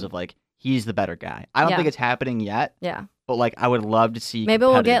Fields in terms of like, he's the better guy. I don't think it's happening yet. Yeah. But like, I would love to see. Maybe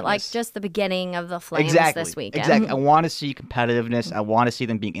we'll get like just the beginning of the Flames this weekend. Exactly. I want to see competitiveness. I want to see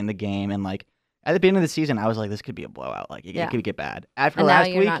them being in the game. And like at the beginning of the season, I was like, this could be a blowout. Like it could get bad. After and last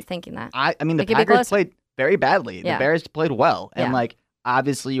now you're week, not thinking that. I mean, the Packers played very badly. Yeah. The Bears played well, and like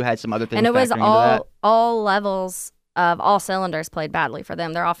obviously you had some other things. And it was all levels of all cylinders played badly for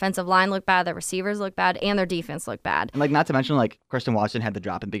them. Their offensive line looked bad, their receivers looked bad, and their defense looked bad. And like, not to mention, like, Kristen Watson had the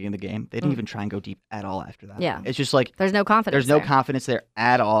drop in the beginning of the game. They didn't even try and go deep at all after that. Yeah. It's just like there's no confidence. There's no confidence there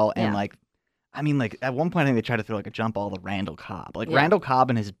at all. And like, I mean, like, at one point, I think they tried to throw like a jump ball to Randall Cobb. Like, Randall Cobb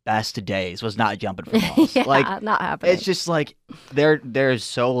in his best days was not jumping for balls. Like, not happening. It's just like there's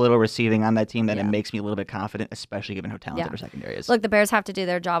so little receiving on that team that it makes me a little bit confident, especially given how talented our secondary is. Look, the Bears have to do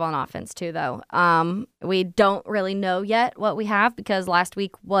their job on offense too, though. We don't really know yet what we have because last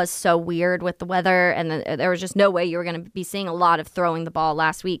week was so weird with the weather, and there was just no way you were going to be seeing a lot of throwing the ball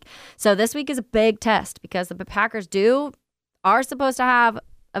last week. So this week is a big test because the Packers are supposed to have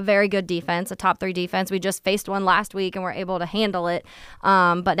a very good defense, a top 3 defense. We just faced one last week and we're able to handle it.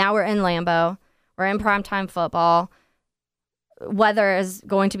 But now we're in Lambeau. We're in primetime football. Weather is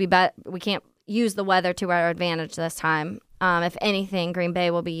going to be better. We can't use the weather to our advantage this time. If anything, Green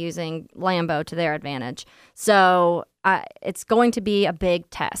Bay will be using Lambeau to their advantage. So it's going to be a big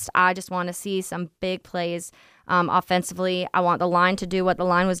test. I just want to see some big plays offensively. I want the line to do what the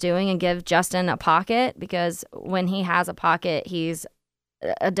line was doing and give Justin a pocket because when he has a pocket, he's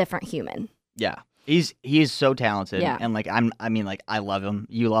a different human. Yeah. He is so talented. Yeah. And like I love him.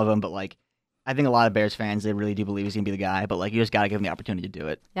 You love him, but like I think a lot of Bears fans, they really do believe he's gonna be the guy, but like you just gotta give him the opportunity to do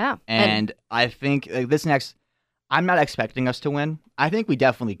it. Yeah. And I think like, I'm not expecting us to win. I think we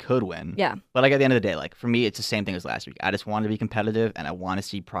definitely could win. Yeah. But like at the end of the day, like for me, it's the same thing as last week. I just want to be competitive and I want to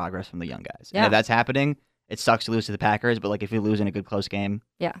see progress from the young guys. Yeah. And if that's happening, it sucks to lose to the Packers, but like if we lose in a good close game,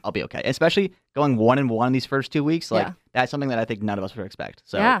 I'll be okay. Especially going 1-1 in these first 2 weeks, like that's something that I think none of us would expect.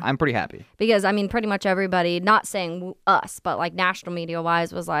 So I'm pretty happy. Because I mean, pretty much everybody, not saying us, but like national media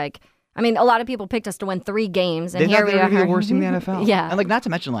wise, was like, I mean, a lot of people picked us to win 3 games, and here we are. The worst team in the NFL. Yeah, and like not to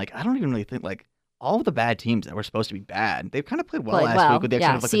mention, like I don't even really think like all of the bad teams that were supposed to be bad, they've kind of played well last week with the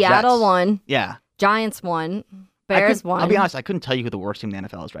exception of like Seattle the Jets. won. Yeah, Giants won. Bears won. I'll be honest, I couldn't tell you who the worst team in the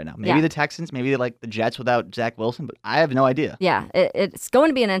NFL is right now. Maybe the Texans, maybe like the Jets without Zach Wilson, but I have no idea. Yeah, it's going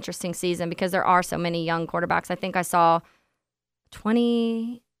to be an interesting season because there are so many young quarterbacks. I think I saw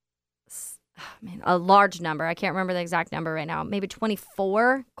 20, a large number. I can't remember the exact number right now. Maybe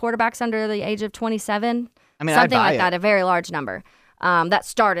 24 quarterbacks under the age of 27. I mean, something like that, a very large number that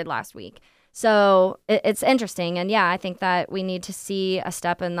started last week. So it's interesting, and I think that we need to see a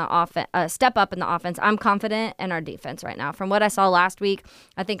step up in the offense. I'm confident in our defense right now. From what I saw last week,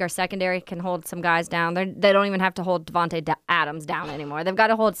 I think our secondary can hold some guys down. They don't even have to hold Devontae Adams down anymore. They've got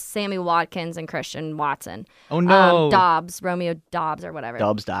to hold Sammy Watkins and Christian Watson. Oh no, Romeo Dobbs or whatever.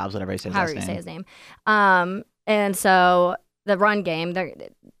 Dobbs, whatever he says. However you say his name. And so the run game,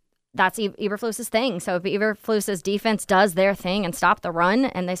 that's Eberflus's thing. So if Eberflus's defense does their thing and stop the run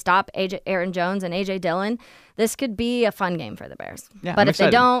and they stop Aaron Jones and A.J. Dillon, this could be a fun game for the Bears. Yeah, but I'm if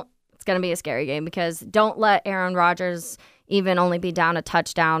excited. they don't, it's going to be a scary game because don't let Aaron Rodgers even only be down a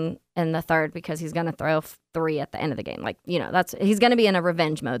touchdown in the third because he's going to throw 3 at the end of the game. Like, he's going to be in a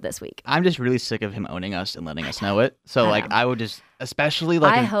revenge mode this week. I'm just really sick of him owning us and letting us know it. So I would just, especially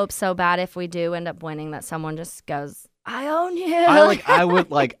like I hope so bad if we do end up winning that someone just goes, I own you.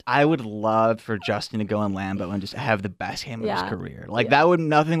 I would love for Justin to go in Lambeau and just have the best game of his career. Like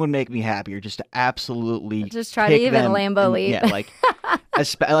nothing would make me happier. Just to absolutely just try to even Lambeau leap. Yeah, like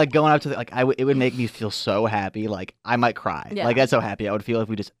going up to it would make me feel so happy. Like I might cry. Yeah. Like that's how happy I would feel if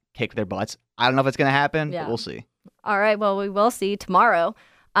we just kick their butts. I don't know if it's going to happen, Yeah. but we'll see. All right. Well, we will see tomorrow.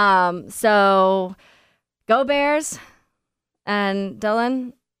 So go Bears. And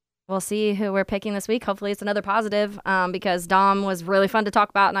Dylan, we'll see who we're picking this week. Hopefully it's another positive because Dom was really fun to talk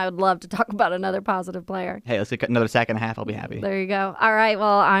about, and I would love to talk about another positive player. Hey, let's get another sack and a half. I'll be happy. There you go. All right.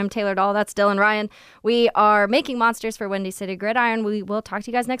 Well, I'm Taylor Dahl. That's Dylan Ryan. We are making monsters for Windy City Gridiron. We will talk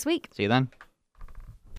to you guys next week. See you then.